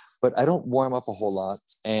thing, but I don't warm up a whole lot.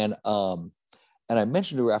 And I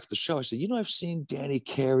mentioned to her after the show, I said, you know, I've seen Danny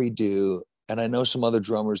Carey do, and I know some other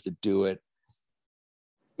drummers that do it,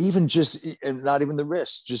 even just, and not even the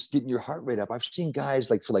wrist, just getting your heart rate up. I've seen guys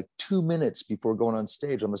like for like 2 minutes before going on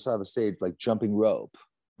stage, on the side of the stage, like jumping rope.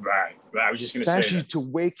 Right. I was just going to say actually that. To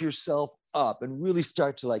wake yourself up and really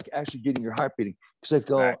start to like actually getting your heart beating. Because I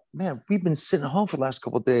go, man, we've been sitting home for the last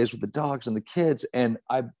couple of days with the dogs and the kids, and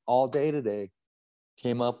I all day today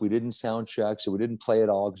came up. We didn't sound check, so we didn't play at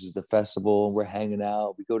all because it's the festival and we're hanging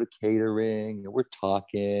out. We go to catering and we're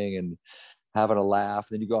talking and having a laugh.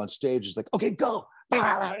 And then you go on stage, it's like, okay, go.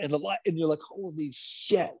 And you're like, holy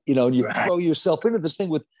shit, you know, and you throw yourself into this thing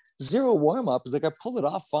with zero warm-up. It's like I pulled it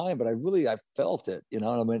off fine, but I felt it, you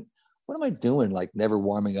know. And I went, what am I doing? Like never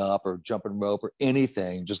warming up or jumping rope or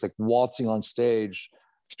anything, just like waltzing on stage,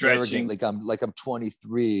 stretching like I'm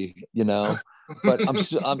 23, you know. But I'm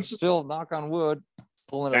still, knock on wood,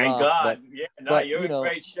 pulling Thank it off. God. You're in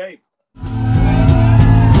great shape.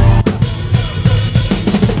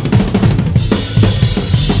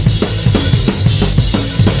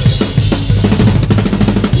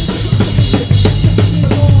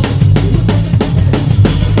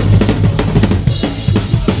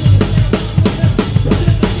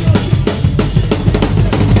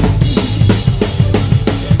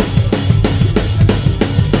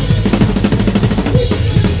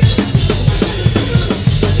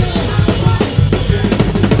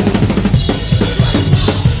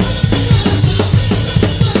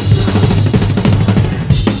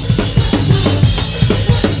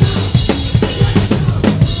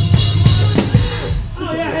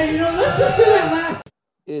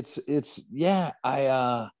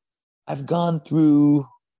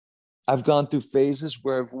 I've gone through phases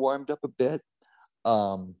where I've warmed up a bit,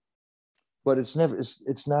 but it's not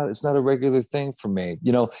a regular thing for me.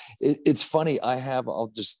 You know, it's funny.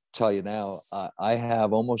 I'll just tell you now, I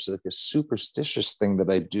have almost like a superstitious thing that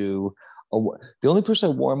I do. The only person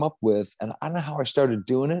I warm up with, and I don't know how I started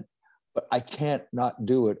doing it, but I can't not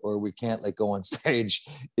do it, or we can't like go on stage,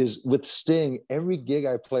 is with Sting. Every gig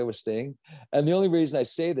I play with Sting. And the only reason I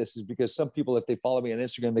say this is because some people, if they follow me on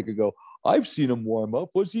Instagram, they could go, I've seen him warm up.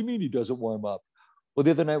 What does he mean he doesn't warm up? Well,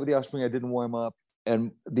 the other night with the Offspring, I didn't warm up.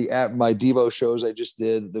 And my Devo shows I just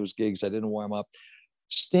did, those gigs, I didn't warm up.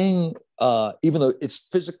 Sting, even though it's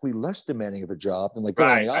physically less demanding of a job than like going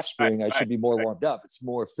on the Offspring, I should be more warmed up. It's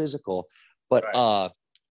more physical. But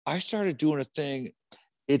I started doing a thing.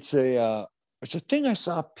 It's a thing I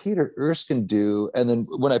saw Peter Erskine do. And then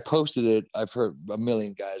when I posted it, I've heard a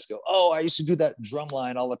million guys go, "Oh, I used to do that drum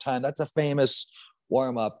line all the time. That's a famous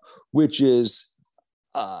warm-up," which is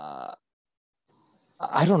I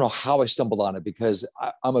don't know how I stumbled on it because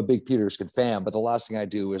I'm a big Peter Erskine fan, but the last thing I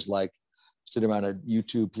do is like sit around at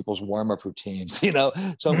YouTube people's warm-up routines, you know?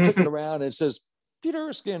 So I'm clicking around and it says Peter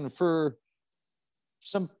Erskine for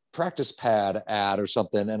some practice pad ad or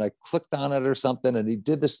something. And I clicked on it or something. And he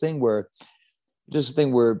did this thing where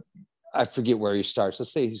I forget where he starts.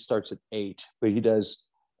 Let's say he starts at 8, but he does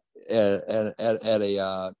at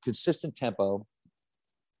a consistent tempo,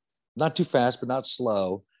 not too fast, but not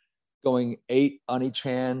slow, going 8 on each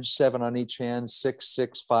hand, 7 on each hand, 6,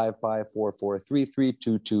 6, 5, 5, 4, 4, 3, 3,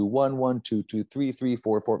 2, 2, 1, 1, 2, 2, 3, 3,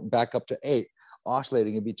 4, 4, back up to 8,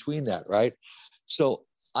 oscillating in between that, right? So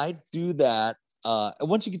I do that. And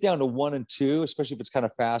once you get down to 1 and 2, especially if it's kind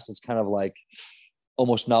of fast, it's kind of like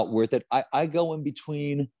almost not worth it. I go in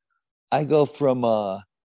between. I go from what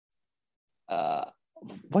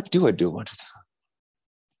do I do?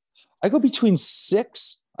 I go between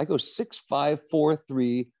 6. I go 6, 5, 4,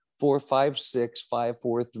 3, 4, 5, 6, 5,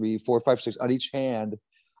 4, 3, 4, 5, 6 on each hand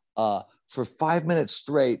for 5 minutes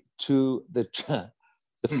straight to the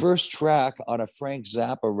first track on a Frank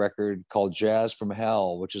Zappa record called Jazz from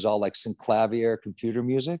Hell, which is all like synclavier computer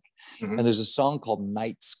music. And there's a song called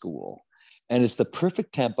Night School. And it's the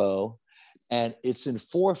perfect tempo. And it's in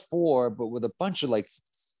 4/4, but with a bunch of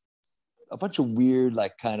weird,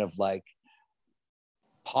 like kind of like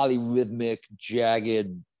polyrhythmic,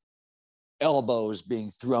 jagged elbows being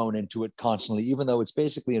thrown into it constantly, even though it's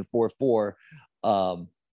basically in 4/4.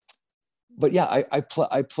 But yeah, I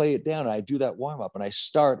play it down. And I do that warm up, and I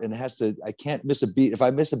start, and I can't miss a beat. If I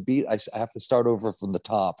miss a beat, I have to start over from the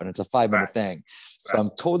top, and it's a 5-minute thing. So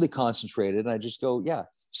I'm totally concentrated, and I just go,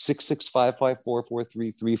 6, 6, 5, 5, 4, 4,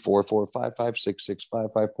 3, 3, 4, 4, 5, 5, 6, 6,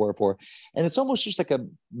 5, 5, 4, 4, and it's almost just like a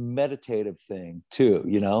meditative thing too,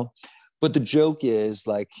 you know. But the joke is,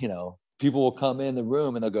 like, you know, people will come in the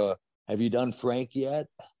room and they'll go, "Have you done Frank yet?"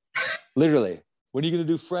 Literally, when are you going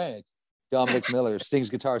to do Frank? Dominic Miller, Sting's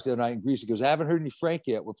guitarist, the other night in Greece, he goes, "I haven't heard any Frank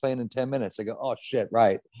yet. We're playing in 10 minutes. I go, "Oh shit,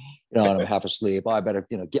 right." You know, and I'm half asleep. Oh, I better,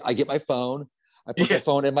 you know, I get my phone. I put my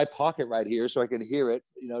phone in my pocket right here so I can hear it,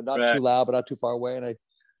 you know, not too loud, but not too far away. And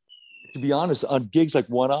to be honest, on gigs like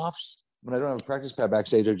one-offs, when I don't have a practice pad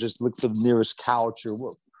backstage, I just look for the nearest couch or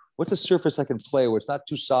what's a surface I can play where it's not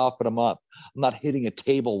too soft, but I'm not hitting a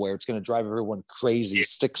table where it's going to drive everyone crazy,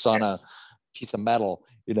 sticks on a piece of metal,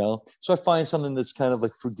 you know? So I find something that's kind of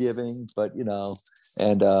like forgiving, but, you know,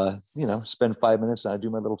 and, you know, spend 5 minutes and I do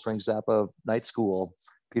my little Frank Zappa Night School,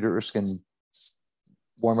 Peter Erskine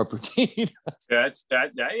warm-up routine.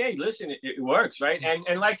 Hey, listen, it works, right?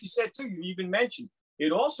 And like you said too, you even mentioned,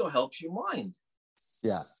 it also helps your mind.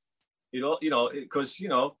 Yeah. You know, because, you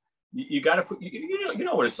know, you got to put, you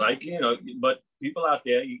know what it's like, you know, but people out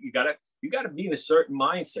there, you got to be in a certain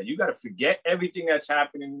mindset. You got to forget everything that's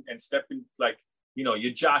happening and step in, like, you know,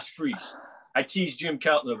 you're Josh Freese. I tease Jim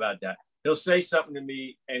Keltner about that. He'll say something to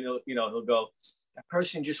me and he'll go, "That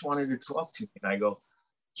person just wanted to talk to me." And I go,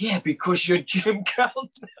 "Yeah, because you're Jim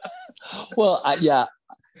Keltner." Well,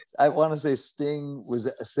 I want to say Sting was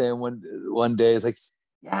saying one day, it's like,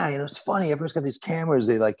 "Yeah, you know, it's funny. Everyone's got these cameras.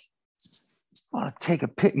 They like want to take a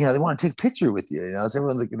pic, you know, they want to take a picture with you. You know, it's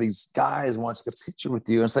everyone, like, these guys want to take a picture with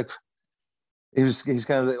you." And it's like, he's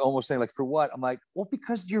kind of almost saying, like, "For what?" I'm like, "Well,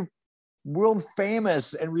 because you're world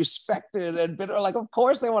famous and respected," and like, of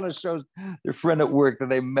course they want to show their friend at work that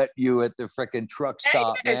they met you at the freaking truck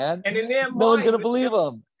stop, man. And in their no one's gonna mind, believe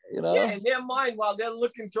them, you know. Yeah, in their mind, while they're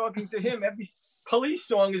talking to him, every Police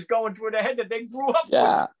song is going through their head that they grew up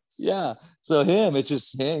with. Yeah. So it's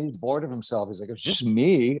just him. He's bored of himself. He's like, "It's just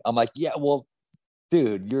me." I'm like, "Yeah, well,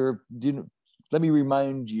 dude, let me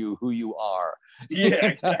remind you who you are." Yeah,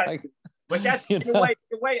 exactly. But that's the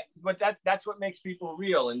way. But that's what makes people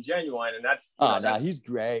real and genuine, and that's. He's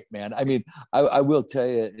great, man. I mean, I will tell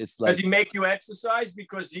you, it's like. Does he make you exercise?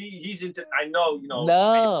 Because he's into. I know,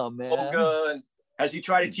 No, man. Yoga. And has he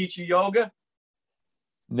tried to teach you yoga?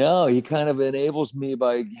 No, he kind of enables me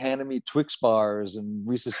by handing me Twix bars and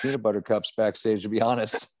Reese's peanut butter cups backstage. To be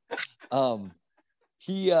honest,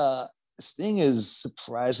 Sting is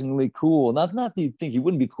surprisingly cool. Not that you think he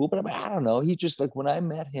wouldn't be cool, but I mean, I don't know. He just, like, when I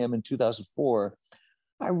met him in 2004,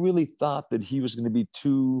 I really thought that he was going to be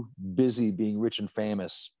too busy being rich and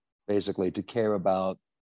famous, basically, to care about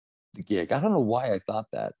the gig. I don't know why I thought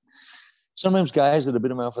that. sometimes guys that have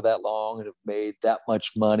been around for that long and have made that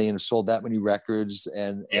much money and have sold that many records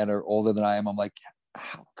and are older than I am, I'm like,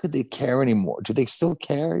 how could they care anymore? Do they still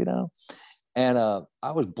care, you know? And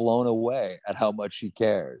I was blown away at how much he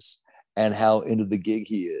cares and how into the gig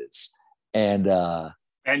he is. And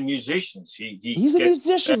musicians. He's a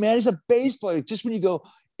musician, man. He's a bass player. Just when you go,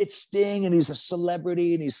 it's Sting and he's a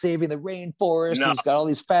celebrity and he's saving the rainforest. No. He's got all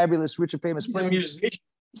these fabulous, rich and famous friends.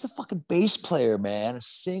 He's a fucking bass player, man, a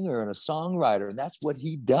singer and a songwriter. And that's what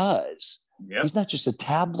he does. Yep. He's not just a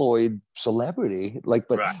tabloid celebrity,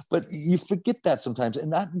 but you forget that sometimes. And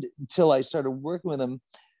not until I started working with him,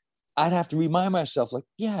 I'd have to remind myself, like,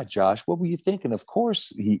 yeah, Josh, what were you thinking? Of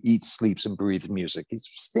course he eats, sleeps, and breathes music. He's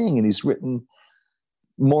Sting, and he's written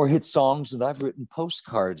more hit songs than I've written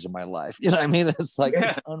postcards in my life. You know what I mean? It's like,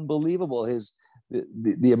 it's unbelievable,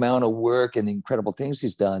 the amount of work and the incredible things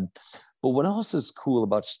he's done. But what else is cool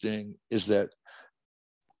about Sting is that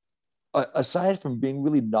aside from being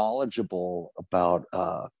really knowledgeable about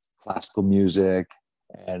classical music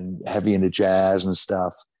and heavy into jazz and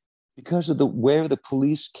stuff, because of where the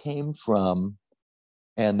Police came from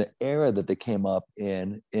and the era that they came up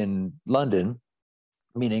in London,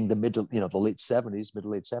 meaning the mid to the late 70s, mid to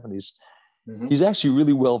late 70s, he's actually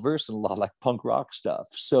really well versed in a lot of like punk rock stuff.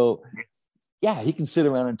 So yeah, he can sit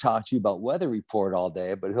around and talk to you about Weather Report all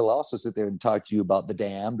day, but he'll also sit there and talk to you about the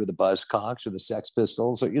Damned or the Buzzcocks or the Sex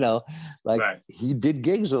Pistols, or he did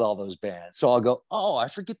gigs with all those bands. So I'll go, oh, I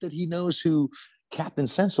forget that he knows who Captain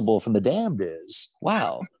Sensible from the Damned is.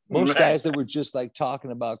 Wow. Most guys that were just like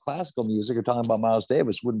talking about classical music or talking about Miles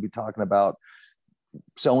Davis wouldn't be talking about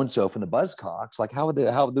so-and-so from the Buzzcocks. Like how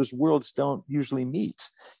those worlds don't usually meet,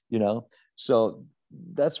 So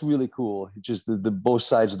that's really cool. Just the both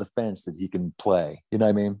sides of the fence that he can play. You know what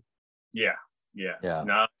I mean? Yeah.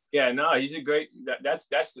 No, he's a great.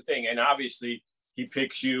 That's the thing. And obviously he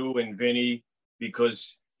picks you and Vinny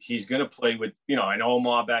because he's gonna play with and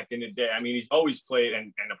Omar back in the day. I mean, he's always played,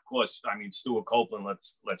 and of course, I mean Stuart Copeland.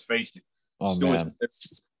 Let's face it. Oh,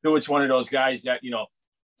 Stuart's one of those guys that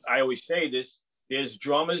I always say this. There's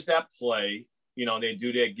drummers that play. They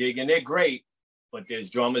do their gig and they're great. But there's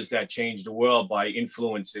drummers that change the world by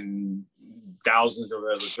influencing thousands of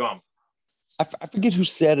other drummers. I forget who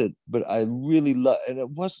said it, but I really love, and it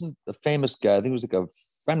wasn't a famous guy. I think it was like a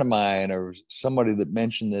friend of mine or somebody that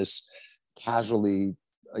mentioned this casually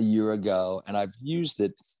a year ago. And I've used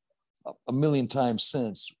it a million times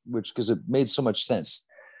since, because it made so much sense.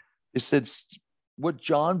 It said, what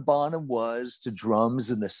John Bonham was to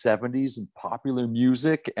drums in the 70s and popular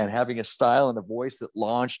music and having a style and a voice that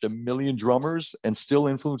launched a million drummers and still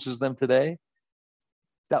influences them today,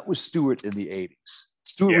 that was Stewart in the 80s.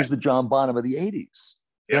 Stewart was the John Bonham of the 80s.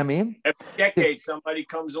 You know what I mean? Every decade, somebody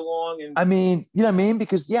comes along and... I mean, you know what I mean?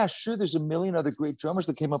 Because, yeah, sure, there's a million other great drummers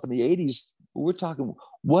that came up in the 80s, but we're talking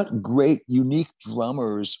what great, unique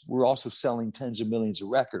drummers were also selling tens of millions of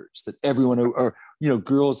records that everyone, or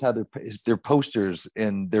girls had their posters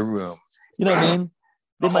in their room. You know what I mean?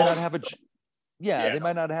 They might not have they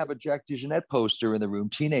might not have a Jack DeJohnette poster in the room,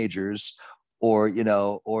 teenagers, or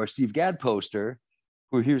a Steve Gadd poster,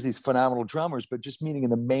 who here's these phenomenal drummers, but just meaning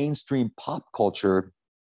in the mainstream pop culture,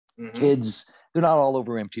 kids, they're not all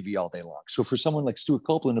over MTV all day long. So for someone like Stuart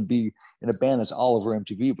Copeland to be in a band that's all over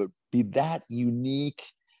MTV, but be that unique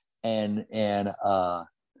and a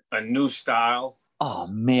new style. Oh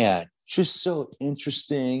man, just so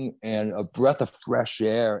interesting and a breath of fresh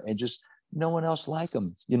air, and just no one else like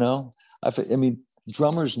him. I mean,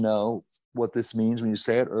 drummers know what this means when you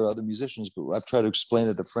say it, or other musicians, but I've tried to explain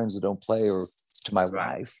it to friends that don't play or to my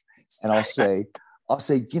wife, and I'll say,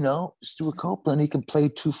 Stuart Copeland, he can play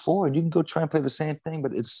 2/4, and you can go try and play the same thing.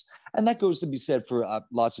 But and that goes to be said for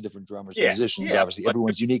lots of different drummers and musicians. Obviously,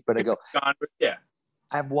 everyone's unique. But I go,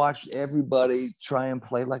 I've watched everybody try and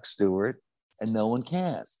play like Stuart, and no one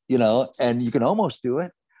can. And you can almost do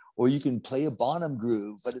it, or you can play a Bonham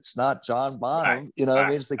groove, but it's not John Bonham. I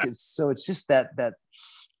mean, it's like it's just that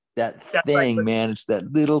thing, like, man. It's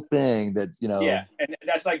that little thing that Yeah, and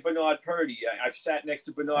that's like Bernard Purdie. I've sat next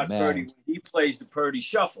to Bernard Purdie when he plays the Purdie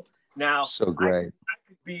Shuffle. Now, so great. I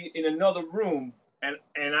could be in another room, and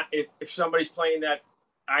if somebody's playing that,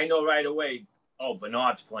 I know right away. Oh,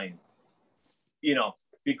 Bernard's playing.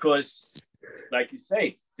 Because, like you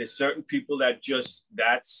say, there's certain people that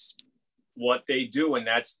that's what they do, and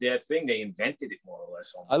that's their thing. They invented it more or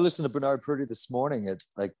less. Almost. I listened to Bernard Purdie this morning at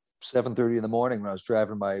like 7:30 in the morning when I was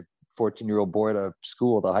driving my 14-year-old boy to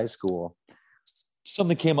school, to high school.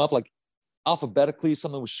 Something came up like alphabetically.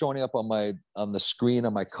 Something was showing up on the screen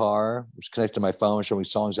on my car. It was connected to my phone, showing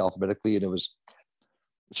songs alphabetically, and it was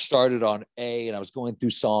started on A, and I was going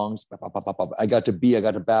through songs. I got to B. I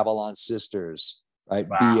got to Babylon Sisters, right?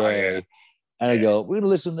 Wow, BA. yeah. And I go, we're going to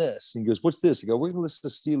listen to this. And he goes, what's this? I go, we're going to listen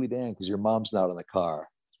to Steely Dan because your mom's not in the car.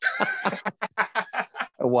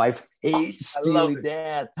 My wife hates Steely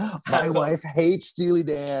Dan. My wife hates Steely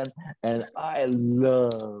Dan. And I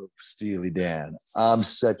love Steely Dan. I'm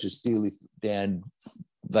such a Steely Dan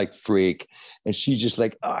like freak. And she's just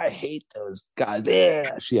like, oh, I hate those guys.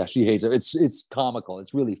 Yeah, she hates it. It's comical.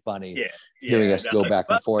 It's really funny hearing us go back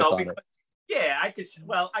and forth on it. Yeah, I could see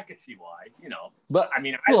why, But I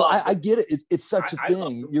mean, I get it. It's such a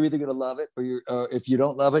thing. You're either gonna love it or if you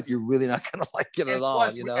don't love it, you're really not gonna like it at all.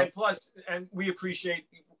 And we appreciate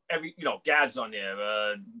every, Gad's on there,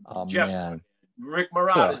 oh Jeff, man, Rick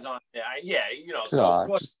Murata's on there. So of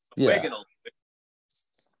course we're gonna.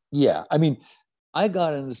 Yeah, I mean, I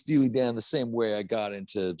got into Steely Dan the same way I got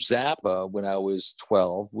into Zappa when I was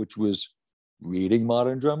 12, which was reading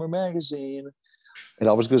Modern Drummer magazine. It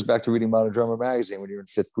always goes back to reading Modern Drummer magazine when you're in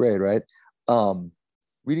 5th grade, right?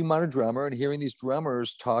 Reading Modern Drummer and hearing these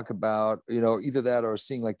drummers talk about, either that or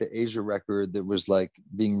seeing like the Asia record that was like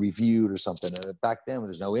being reviewed or something. Back then, when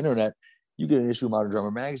there's no internet, you get an issue of Modern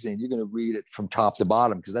Drummer magazine, you're going to read it from top to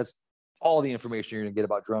bottom because that's all the information you're going to get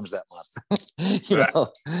about drums that month. You're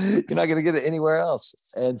not going to get it anywhere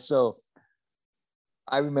else. And so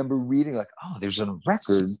I remember reading like, oh, there's a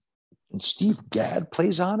record and Steve Gadd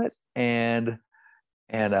plays on it, and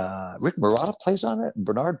Rick Murata plays on it, and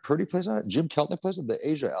Bernard Purdie plays on it, and Jim Keltner plays on the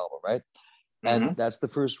Asia album, right? Mm-hmm. And that's the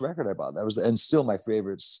first record I bought. That was and still my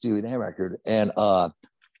favorite Steely Dan record. And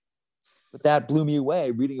but that blew me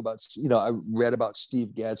away reading about, I read about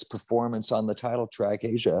Steve Gadd's performance on the title track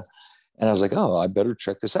Asia. And I was like, oh, I better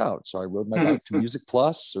check this out. So I rode my bike to Music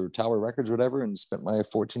Plus or Tower Records or whatever and spent my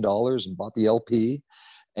 $14 and bought the LP.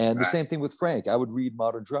 And the same thing with Frank. I would read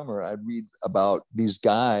Modern Drummer. I'd read about these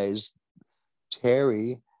guys,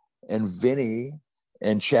 Terry and Vinny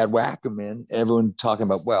and Chad Wackerman, everyone talking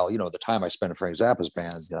about, well, the time I spent in Frank Zappa's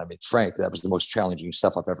band. I mean, Frank, that was the most challenging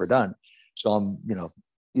stuff I've ever done. So I'm,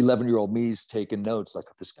 11-year-old me's taking notes like,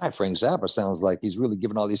 this guy Frank Zappa sounds like he's really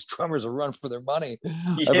giving all these drummers a run for their money.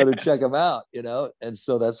 I better check him out, and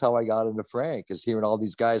so that's how I got into Frank, is hearing all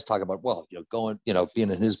these guys talk about, well, going,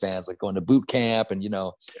 being in his bands, like going to boot camp and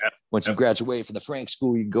once you graduate from the Frank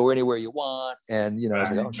school, you can go anywhere you want. And I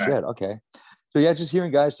was like, oh shit, okay. So yeah, just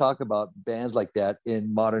hearing guys talk about bands like that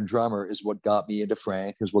in Modern Drummer is what got me into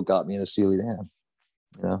Frank, is what got me into Steely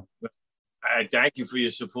Dan. I thank you for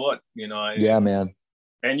your support. Yeah, man.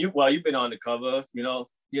 And you've been on the cover, how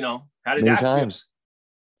did Many that times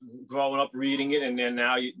feel? Growing up reading it, and then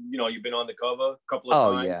now you've been on the cover a couple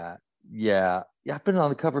of times. Oh yeah. I've been on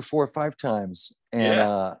the cover 4 or 5 times,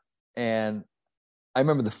 and and I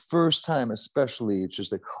remember the first time, especially. It's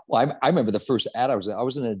just like, I remember the first ad I was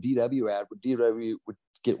in a DW ad. DW would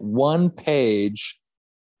get one page,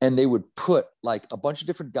 and they would put like a bunch of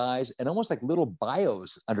different guys and almost like little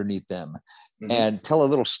bios underneath them, and tell a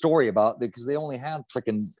little story about it, because they only had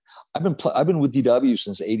freaking. I've been with DW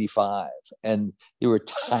since '85, and they were a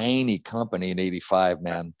tiny company in '85,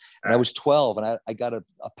 man. And I was 12, and I got a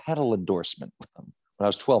pedal endorsement with them when I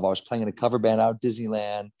was 12. I was playing in a cover band out at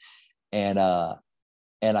Disneyland, and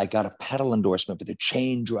I got a pedal endorsement for the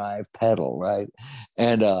chain drive pedal, right?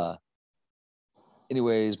 And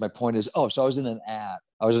anyways, my point is, so I was in an ad.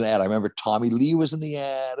 I remember Tommy Lee was in the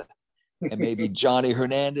ad, and maybe Johnny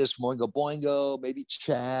Hernandez from Oingo Boingo, maybe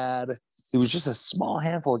Chad. There was just a small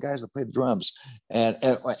handful of guys that played the drums and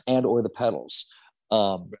or the pedals.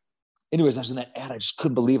 Anyways, I was in that ad. I just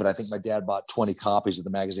couldn't believe it. I think my dad bought 20 copies of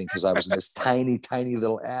the magazine because I was in this tiny, tiny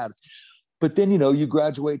little ad. But then, you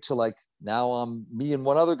graduate to like, now me and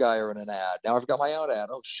one other guy are in an ad. Now I've got my own ad.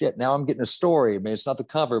 Oh shit. Now I'm getting a story. I mean, it's not the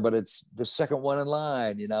cover, but it's the second one in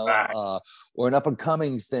line, or an up and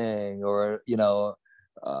coming thing, or,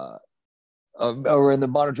 or in the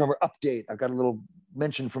Modern Drummer update, I've got a little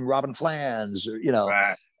mention from Robin Flans,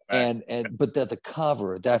 but the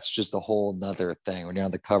cover, that's just a whole nother thing. When you're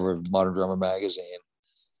on the cover of Modern Drummer magazine,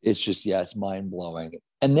 it's just, it's mind blowing.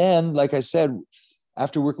 And then, like I said,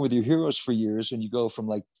 after working with your heroes for years, and you go from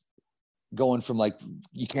going from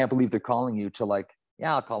you can't believe they're calling you to like,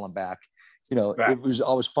 yeah, I'll call them back. It was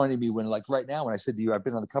always funny to me when, like, right now, when I said to you, I've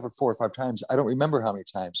been on the cover 4 or 5 times. I don't remember how many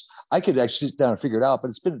times. I could actually sit down and figure it out, but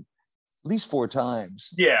it's been at least 4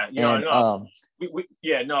 times. Yeah. Your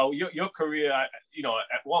career, at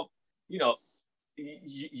one,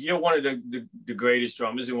 you're one of the greatest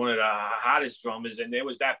drummers and one of the hottest drummers. And there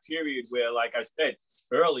was that period where, like I said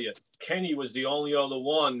earlier, Kenny was the only other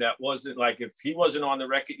one that wasn't, like, if he wasn't on the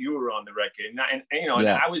record, you were on the record. And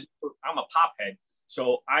I'm a pop head.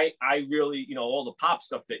 So I really, you know, all the pop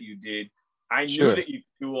stuff that you did, I Sure. knew that you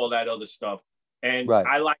could do all that other stuff. And Right.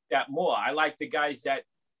 I like that more. I like the guys that,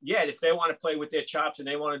 yeah, if they want to play with their chops and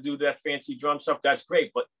they want to do that fancy drum stuff, that's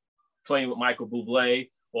great. But playing with Michael Bublé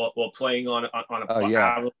or playing on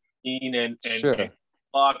a machine and Sure.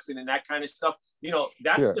 boxing and that kind of stuff, you know,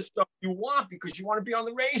 that's Sure. the stuff you want because you want to be on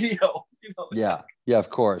the radio. You know, Yeah. Yeah, of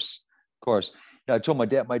course. Of course. Yeah, I told my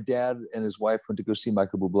dad and his wife went to go see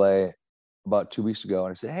Michael Bublé about 2 weeks ago.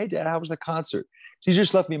 And I said, "Hey Dad, how was the concert?" So he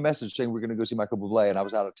just left me a message saying we're going to go see Michael Bublé. And I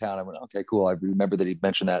was out of town. I went, "Okay, cool." I remember that he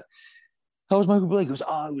mentioned that. How was Michael Bublé? He goes,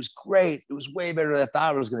 "Oh, it was great. It was way better than I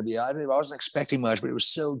thought it was going to be. I wasn't expecting much, but it was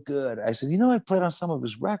so good." I said, "You know, I played on some of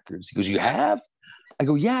his records." He goes, "You have?" I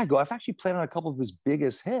go, "Yeah." I go, "I've actually played on a couple of his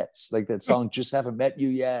biggest hits, like that song, Just Haven't Met You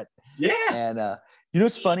Yet." Yeah. And you know,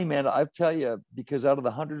 it's funny, man. I'll tell you, because out of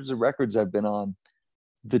the hundreds of records I've been on,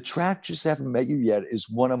 the track Just Haven't Met You Yet is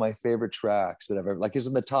one of my favorite tracks that I've ever, like, is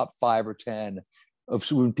in the top 5 or 10 of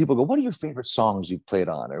when people go, "What are your favorite songs you've played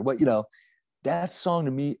on?" Or what, you know, that song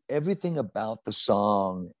to me, everything about the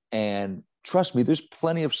song. And trust me, there's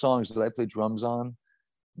plenty of songs that I play drums on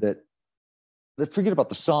that forget about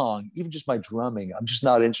the song, even just my drumming, I'm just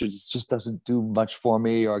not interested. It just doesn't do much for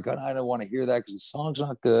me, or I don't want to hear that because the song's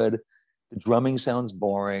not good. The drumming sounds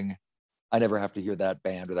boring. I never have to hear that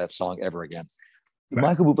band or that song ever again. Right.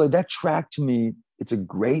 Michael Bublé, that track to me, it's a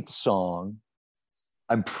great song.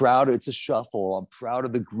 I'm proud. It's a shuffle. I'm proud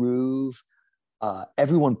of the groove.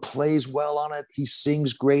 Everyone plays well on it. He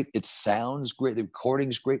sings great. It sounds great. The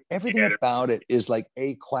recording's great. Everything about it is like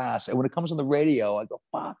A class. And when it comes on the radio, I go,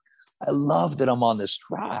 "Fuck, I love that I'm on this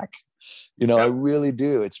track." You know, I really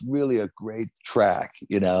do. It's really a great track,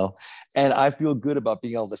 you know, and I feel good about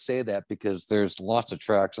being able to say that because there's lots of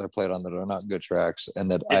tracks I played on that are not good tracks. And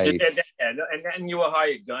that and you were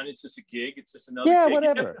hired gun. It's just a gig. It's just another gig.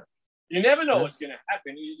 Whatever. You never know what's going to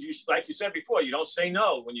happen. You like you said before, you don't say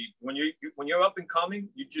no when you're up and coming.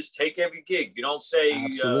 You just take every gig. You don't say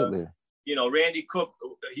absolutely. You know, Randy Cook,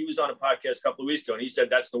 he was on a podcast a couple of weeks ago, and he said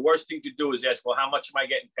that's the worst thing to do is ask, "Well, how much am I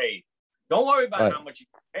getting paid?" Don't worry about how much you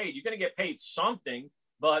get paid. You're going to get paid something,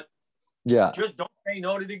 but just don't say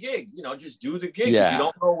no to the gig. You know, just do the gig because you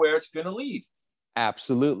don't know where it's going to lead.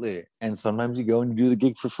 Absolutely. And sometimes you go and you do the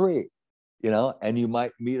gig for free, you know, and you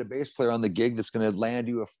might meet a bass player on the gig that's going to land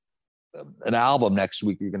you an album next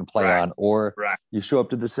week that you're going to play on, or you show up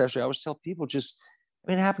to the session. I always tell people,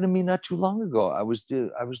 it happened to me not too long ago. I was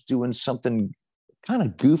doing something kind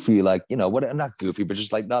of goofy, like, you know, not goofy, but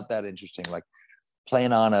just like not that interesting, like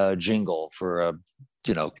playing on a jingle for a,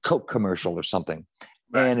 you know, Coke commercial or something.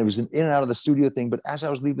 And it was an in and out of the studio thing. But as I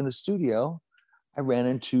was leaving the studio, I ran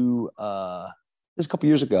into, this a couple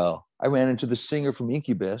years ago, I ran into the singer from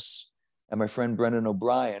Incubus and my friend Brendan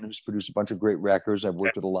O'Brien, who's produced a bunch of great records. I've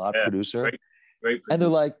worked with a lot, producer. Great producer. And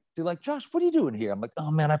they're like, "Josh, what are you doing here?" I'm like,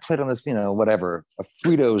 "Oh man, I played on this, you know, whatever, a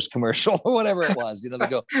Fritos commercial or whatever it was." You know, they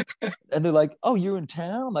go, and they're like, "Oh, you're in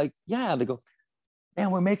town?" I'm like, "Yeah." And they go,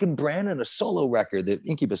 "Man, we're making Brandon a solo record." The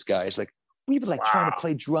Incubus guys, like, we've been like trying to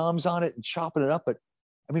play drums on it and chopping it up. But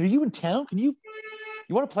I mean, are you in town? You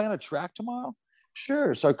want to play on a track tomorrow?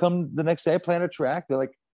 Sure. So I come the next day, I play on a track. They're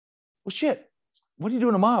like, "Well, shit, what are you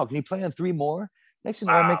doing tomorrow? Can you play on 3 more?" Next thing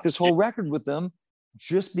you know, I make this whole record with them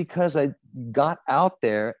just because I got out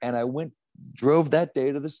there and I drove that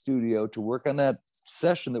day to the studio to work on that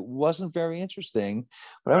session that wasn't very interesting.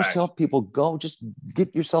 But I always tell people, go just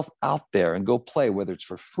get yourself out there and go play, whether it's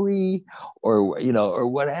for free or, you know, or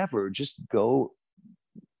whatever. Just go,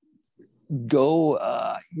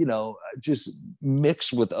 you know, just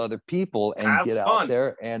mix with other people and get out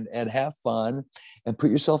there and have fun and put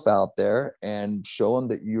yourself out there and show them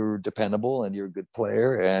that you're dependable and you're a good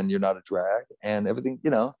player and you're not a drag and everything, you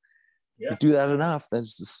know. You do that enough, then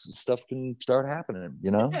stuff can start happening,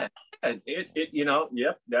 you know. You know,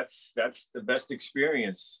 that's the best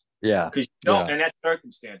experience. Yeah, because you know, and that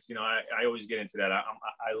circumstance, you know, I always get into that. I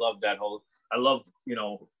love that whole. I love, you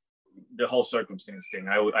know, the whole circumstance thing.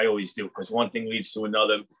 I always do, because one thing leads to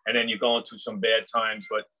another, and then you're going through some bad times,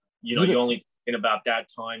 but you know, you're only thinking about that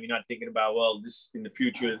time. You're not thinking about, well, this in the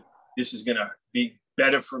future, this is gonna be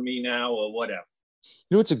better for me now or whatever.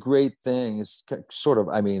 You know, it's a great thing. It's sort of,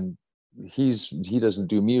 I mean, he doesn't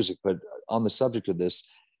do music, but on the subject of this,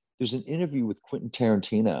 there's an interview with Quentin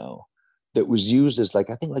Tarantino that was used as like,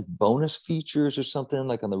 I think like bonus features or something,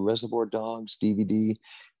 like on the Reservoir Dogs DVD.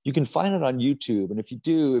 You can find it on YouTube. And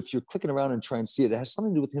if you're clicking around and try and see it, it has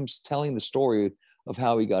something to do with him telling the story of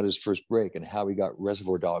how he got his first break and how he got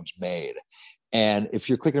Reservoir Dogs made. And if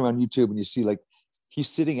you're clicking around YouTube and you see like, he's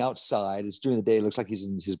sitting outside, it's during the day, it looks like he's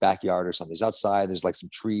in his backyard or something. He's outside, there's like some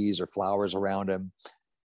trees or flowers around him.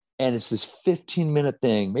 And it's this 15-minute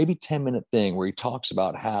thing, maybe 10-minute thing, where he talks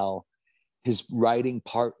about how his writing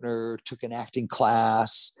partner took an acting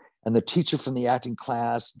class, and the teacher from the acting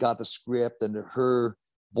class got the script, and her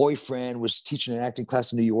boyfriend was teaching an acting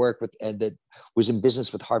class in New York and that was in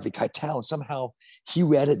business with Harvey Keitel. And somehow he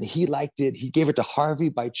read it and he liked it. He gave it to Harvey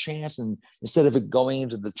by chance. And instead of it going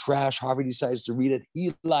into the trash, Harvey decides to read it.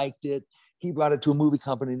 He liked it. He brought it to a movie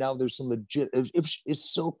company. Now there's some legit, it's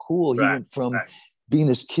so cool. He went from being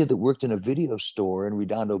this kid that worked in a video store in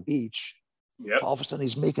Redondo Beach. Yep. All of a sudden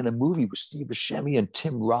he's making a movie with Steve Buscemi and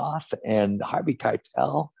Tim Roth and Harvey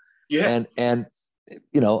Keitel. Yeah. And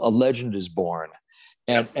a legend is born.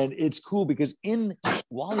 And it's cool because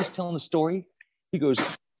while he's telling the story, he goes,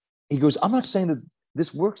 I'm not saying that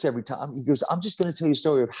this works every time. He goes, I'm just going to tell you a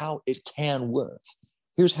story of how it can work.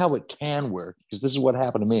 Here's how it can work, because this is what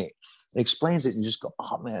happened to me. And he explains it and you just go,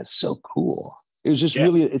 oh man, it's so cool. It was just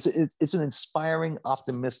really, it's an inspiring,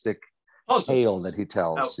 optimistic tale that he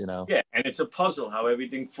tells, Yeah, and it's a puzzle how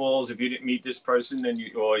everything falls. If you didn't meet this person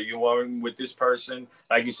or you weren't with this person,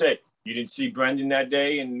 like you said, you didn't see Brendan that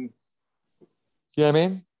day, and you know what I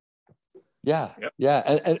mean? Yeah. Yep.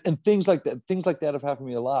 Yeah. And things like that have happened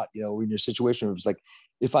to me a lot. In your situation, it was like,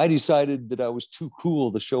 if I decided that I was too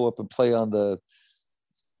cool to show up and play on the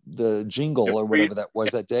jingle or whatever that was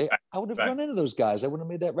that day, I would have run into those guys. I wouldn't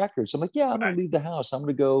have made that record. So I'm like, I'm going to leave the house. I'm going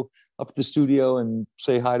to go up to the studio and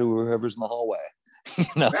say hi to whoever's in the hallway,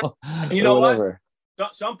 And you know whatever.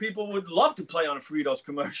 What? Some people would love to play on a Fritos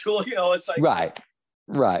commercial. It's like,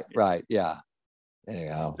 right. Yeah.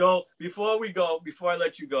 Anyhow. So before I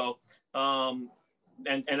let you go, and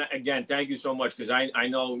again, thank you so much, because I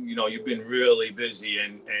know you've been really busy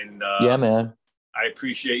and yeah, man. I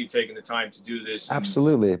appreciate you taking the time to do this.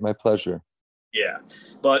 Absolutely, my pleasure. Yeah,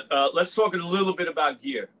 but let's talk a little bit about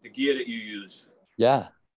the gear that you use. Yeah,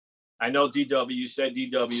 I know DW. You said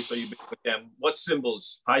DW, so you've been with them. What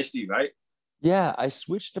cymbals? Heisty, right? Yeah, I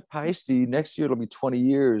switched to Peisty. Next year it'll be 20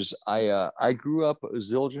 years. I grew up a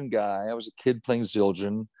Zildjian guy. I was a kid playing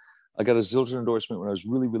Zildjian. I got a Zildjian endorsement when I was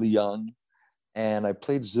really, really young. And I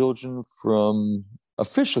played Zildjian from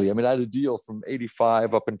officially, I had a deal from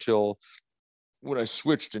 85 up until when I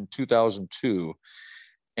switched in 2002.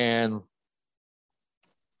 And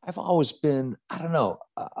I've always been, I don't know,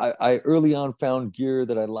 I early on found gear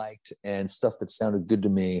that I liked and stuff that sounded good to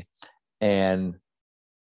me. And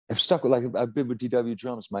I've stuck with, I've been with DW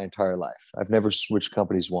drums my entire life. I've never switched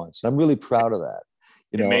companies once. And I'm really proud of that.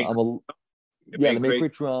 They make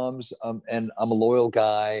great drums. And I'm a loyal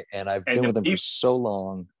guy, and I've been with them for so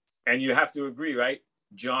long. And you have to agree, right?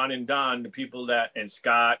 John and Don, the people and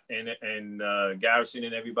Scott and Garrison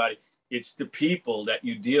and everybody, it's the people that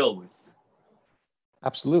you deal with.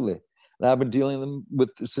 Absolutely. And I've been dealing with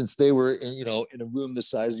since they were in a room the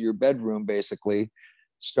size of your bedroom, basically,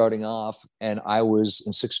 starting off, and I was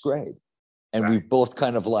in 6th grade, and we've both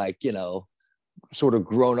kind of sort of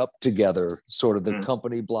grown up together, sort of the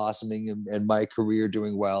company blossoming and my career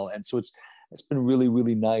doing well. And so it's been really,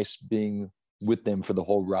 really nice being with them for the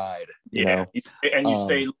whole ride, you know? And you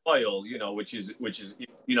stay loyal, which is,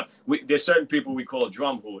 there's certain people we call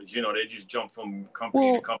drum boys, they just jump from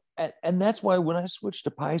company to company. And that's why when I switched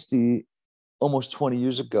to Peisty almost 20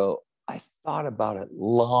 years ago, I thought about it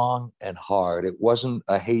long and hard. It wasn't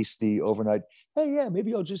a hasty overnight,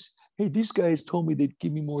 maybe these guys told me they'd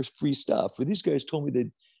give me more free stuff. Or these guys told me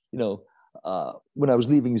they'd, when I was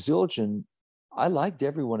leaving Zildjian, I liked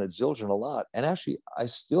everyone at Zildjian a lot. And actually, I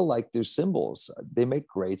still like their cymbals. They make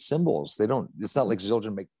great cymbals. It's not like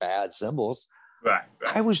Zildjian make bad cymbals. Right.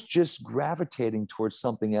 I was just gravitating towards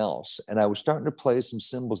something else. And I was starting to play some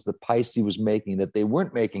cymbals that Peisty was making that they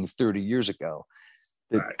weren't making 30 years ago.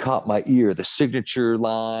 That caught my ear, the signature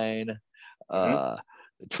line, the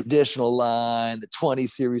traditional line, the 20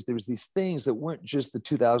 series. There was these things that weren't just the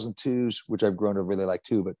 2002s, which I've grown to really like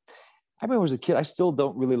too. But I remember as a kid, I still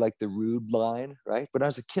don't really like the Rude line, right? But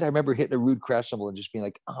as a kid, I remember hitting a Rude crash cymbal and just being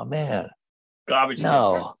like, oh man, garbage.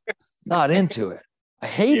 No, not into it. I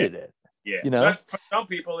hated it. Yeah. For some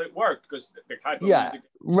people it worked because the type of music.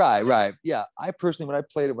 Right. Yeah. I personally, when I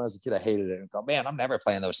played it when I was a kid, I hated it. And go, man, I'm never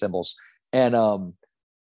playing those cymbals.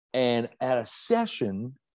 And at a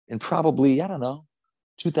session in probably,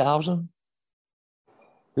 2000,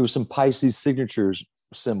 there was some Pisces signatures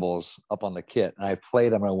cymbals up on the kit. And I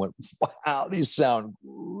played them and I went, wow, these sound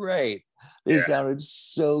great. They sounded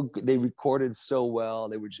so good. They recorded so well.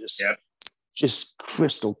 They were just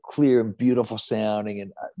crystal clear and beautiful sounding,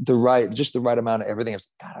 and the right amount of everything. I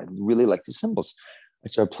was like, God, I really like these cymbals. I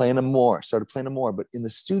started playing them more, but in the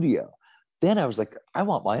studio, then I was like, I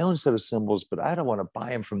want my own set of cymbals, but I don't want to buy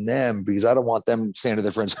them from them because I don't want them saying to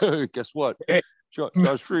their friends, hey, guess what?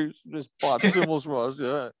 Josh Freese just bought cymbals for us.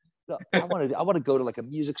 Yeah. So I want to go to like a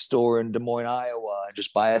music store in Des Moines, Iowa, and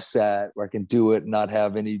just buy a set where I can do it and not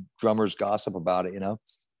have any drummers gossip about it,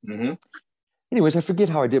 Mm-hmm. Anyways, I forget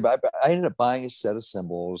how I did, but I ended up buying a set of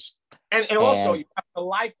cymbals. And also you have to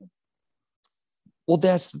like them. Well,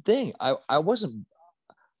 that's the thing. I wasn't.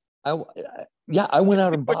 I went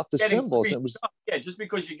out and bought the cymbals. It was just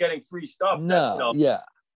because you're getting free stuff. No, yeah.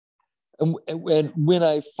 And when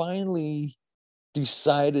I finally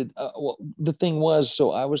decided, well, the thing was,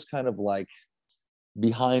 so I was kind of like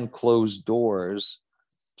behind closed doors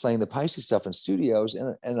playing the Pisces stuff in studios,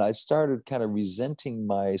 and I started kind of resenting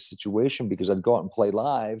my situation because I'd go out and play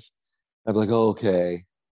live. I'd be like, oh, okay,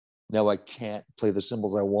 now I can't play the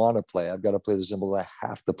cymbals I want to play. I've got to play the cymbals I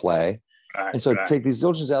have to play. Right, and so I'd take these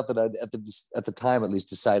Zildjians out that I at the time at least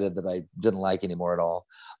decided that I didn't like anymore at all.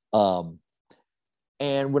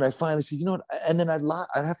 And when I finally said, you know what, and then I'd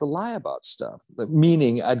have to lie about stuff,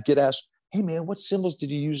 meaning I'd get asked, hey man, what cymbals did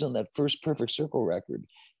you use on that first Perfect Circle record?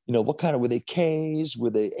 What kind of, were they Ks? Were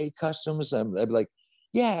they A customs? I'd be like,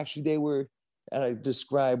 yeah, actually they were. And I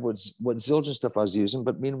describe what Zildjian stuff I was using.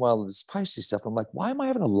 But meanwhile, this Pisces stuff, I'm like, why am I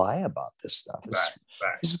having to lie about this stuff?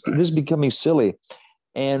 This is becoming silly.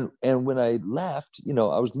 And when I left,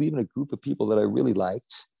 I was leaving a group of people that I really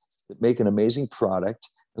liked that make an amazing product.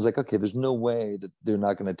 I was like, okay, there's no way that they're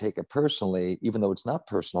not going to take it personally, even though it's not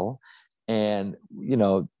personal. And,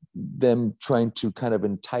 them trying to kind of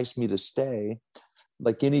entice me to stay,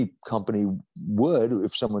 like any company would,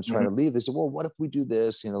 if someone's trying to leave, they say, well, what if we do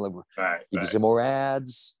this? You say more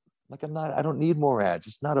ads. Like, I don't need more ads.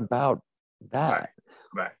 It's not about that.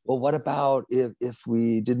 Right. Well, what about if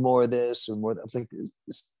we did more of this or more?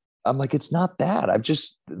 I'm like, it's not that.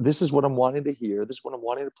 This is what I'm wanting to hear. This is what I'm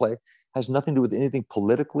wanting to play. It has nothing to do with anything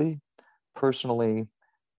politically, personally,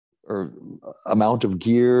 or amount of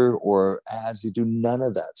gear or ads. You do none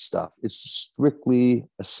of that stuff. It's strictly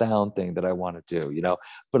a sound thing that I want to do,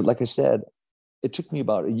 But like I said, it took me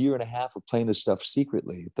about a year and a half of playing this stuff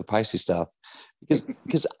secretly, the Pisces stuff,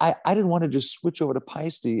 because I didn't want to just switch over to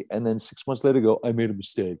Pisces and then 6 months later go, I made a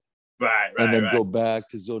mistake. Right. And then go back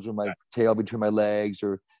to Zildjian, my tail between my legs,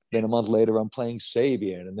 or then a month later I'm playing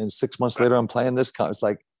Sabian, and then 6 months later I'm playing this. It's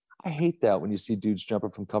like, I hate that when you see dudes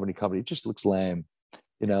jumping from company to company. It just looks lame.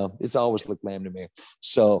 It's always looked lame to me.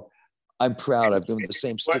 So I'm proud. I've been with the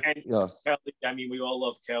same stick. Kelly, we all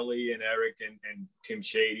love Kelly and Eric and Tim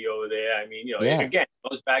Shady over there. Again, it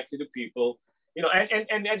goes back to the people, and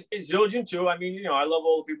Zildjian too. I love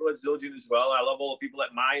all the people at Zildjian as well. I love all the people at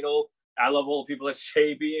Meinl. I love all the people at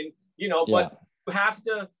Sabian, but you have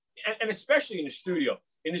to, and especially in the studio.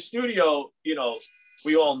 In the studio,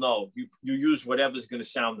 we all know you use whatever's going to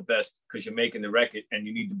sound the best because you're making the record and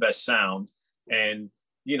you need the best sound. And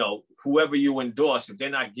whoever you endorse, if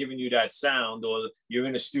they're not giving you that sound, or you're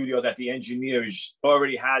in a studio that the engineer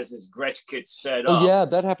already has his Gretsch kit set up. Oh yeah,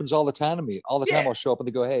 that happens all the time to me. All the time I'll show up and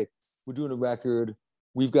they go, hey, we're doing a record.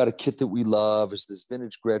 We've got a kit that we love. It's this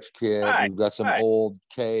vintage Gretsch kit. We've got some old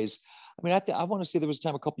Ks. I want to say there was a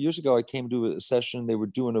time a couple years ago I came to a session. They were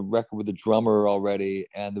doing a record with a drummer already,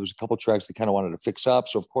 and there was a couple tracks they kind of wanted to fix up.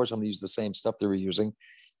 So of course I'm going to use the same stuff they were using.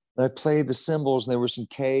 And I played the cymbals, and there were some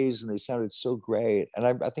Ks, and they sounded so great. And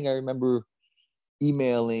I think I remember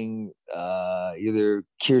emailing either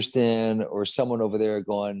Kirsten or someone over there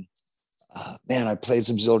going, man, I played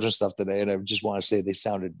some Zildjian stuff today, and I just want to say they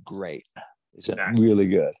sounded great. They sounded really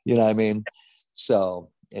good. You know what I mean?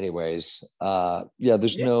 So anyways,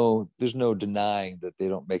 there's no denying that they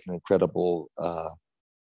don't make an incredible,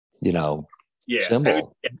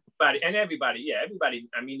 cymbal. Everybody.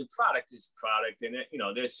 The product is the product, and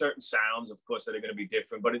there's certain sounds, of course, that are going to be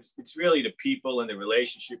different, but it's really the people and the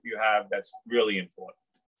relationship you have that's really important.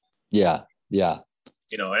 Yeah. And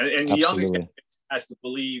the younger generation has to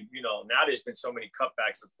believe. Now there's been so many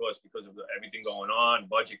cutbacks, of course, because of everything going on,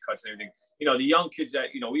 budget cuts and everything. The young kids that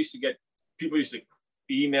people used to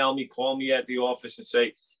email me, call me at the office, and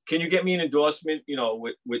say, can you get me an endorsement?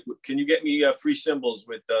 Can you get me free cymbals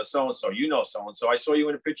with so-and-so? So-and-so. I saw you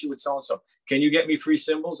in a picture with so-and-so. Can you get me free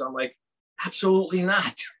cymbals? I'm like, absolutely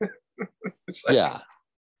not. Yeah,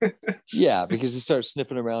 because they start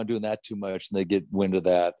sniffing around doing that too much, and they get wind of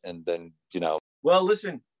that, and then, Well,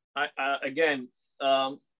 listen, I again,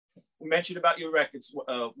 mentioned about your records.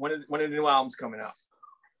 When are the new albums coming out?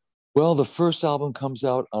 Well, the first album comes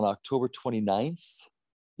out on October 29th.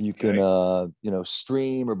 You can,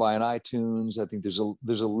 stream or buy on iTunes. I think there's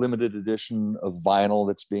a limited edition of vinyl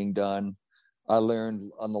that's being done. I learned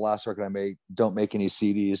on the last record I made, don't make any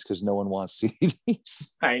CDs because no one wants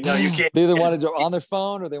CDs. I know you can't. They either want to do it on their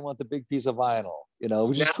phone or they want the big piece of vinyl,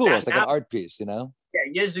 which is cool. It's like an art piece, Yeah,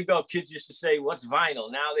 And years ago, kids used to say, "What's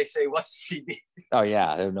vinyl?" Now they say, "What's CD?" Oh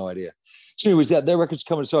yeah, I have no idea. So anyways, their record's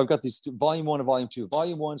coming. So I've got these volume 1 and volume 2.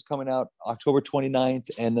 Volume 1's coming out October 29th,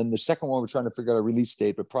 and then the second one we're trying to figure out a release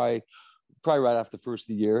date, but probably right after the first of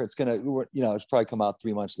the year. It's gonna, it's probably come out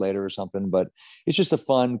 3 months later or something. But it's just a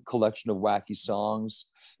fun collection of wacky songs.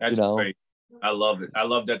 That's great. I love it. I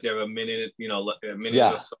love that they're a minute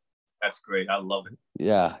or so. That's great. I love it.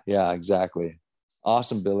 Yeah, exactly.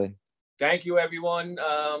 Awesome, Billy. Thank you, everyone.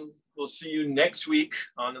 We'll see you next week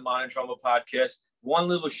on the Modern Drummer Podcast. One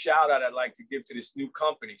little shout out I'd like to give to this new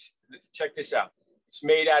company. Check this out. It's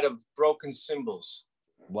made out of broken cymbals.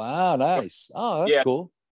 Wow, nice. Oh, that's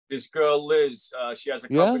cool. This girl, Liz, she has a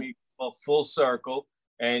company called Full Circle,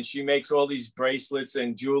 and she makes all these bracelets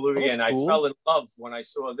and jewelry. And cool. I fell in love when I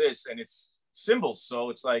saw this, and it's cymbals.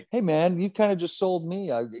 So it's like, hey, man, you kind of just sold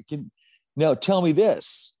me. Now tell me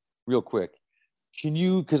this real quick. Can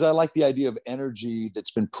you, because I like the idea of energy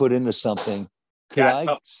that's been put into something. Could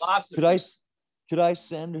I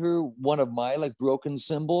send her one of my like broken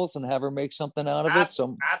cymbals and have her make something out of it?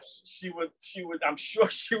 She would. I'm sure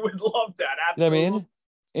she would love that. Absolutely. You know what I mean?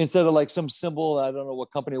 Instead of like some symbol, I don't know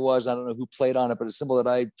what company it was. I don't know who played on it, but a symbol that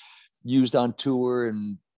I used on tour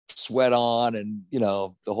and sweat on, and the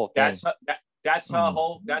whole thing. That's her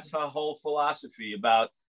whole philosophy about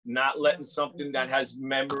not letting something that has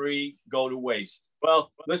memory go to waste.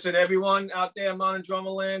 Well, listen, everyone out there in Modern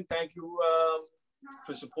Drummerland, thank you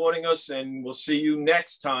for supporting us, and we'll see you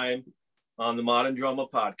next time on the Modern Drummer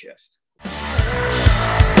Podcast.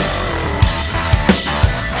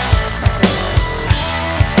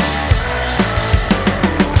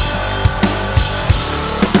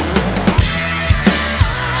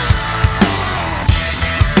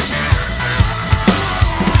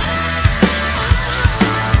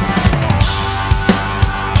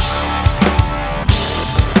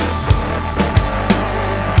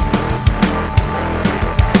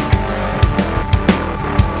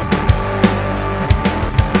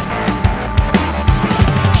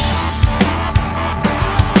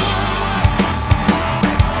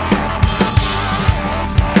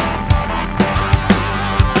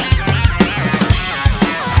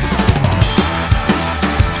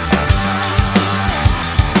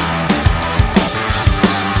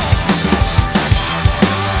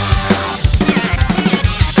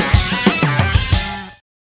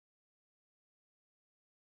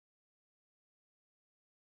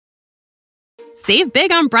 Save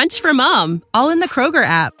big on brunch for mom, all in the Kroger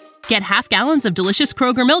app. Get half gallons of delicious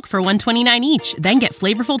Kroger milk for $1.29 each. Then get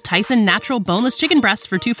flavorful Tyson natural boneless chicken breasts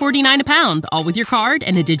for $2.49 a pound, all with your card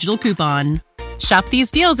and a digital coupon. Shop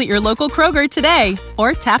these deals at your local Kroger today,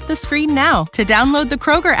 or tap the screen now to download the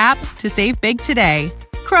Kroger app to save big today.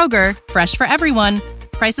 Kroger, fresh for everyone.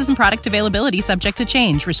 Prices and product availability subject to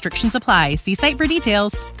change. Restrictions apply. See site for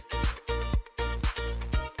details.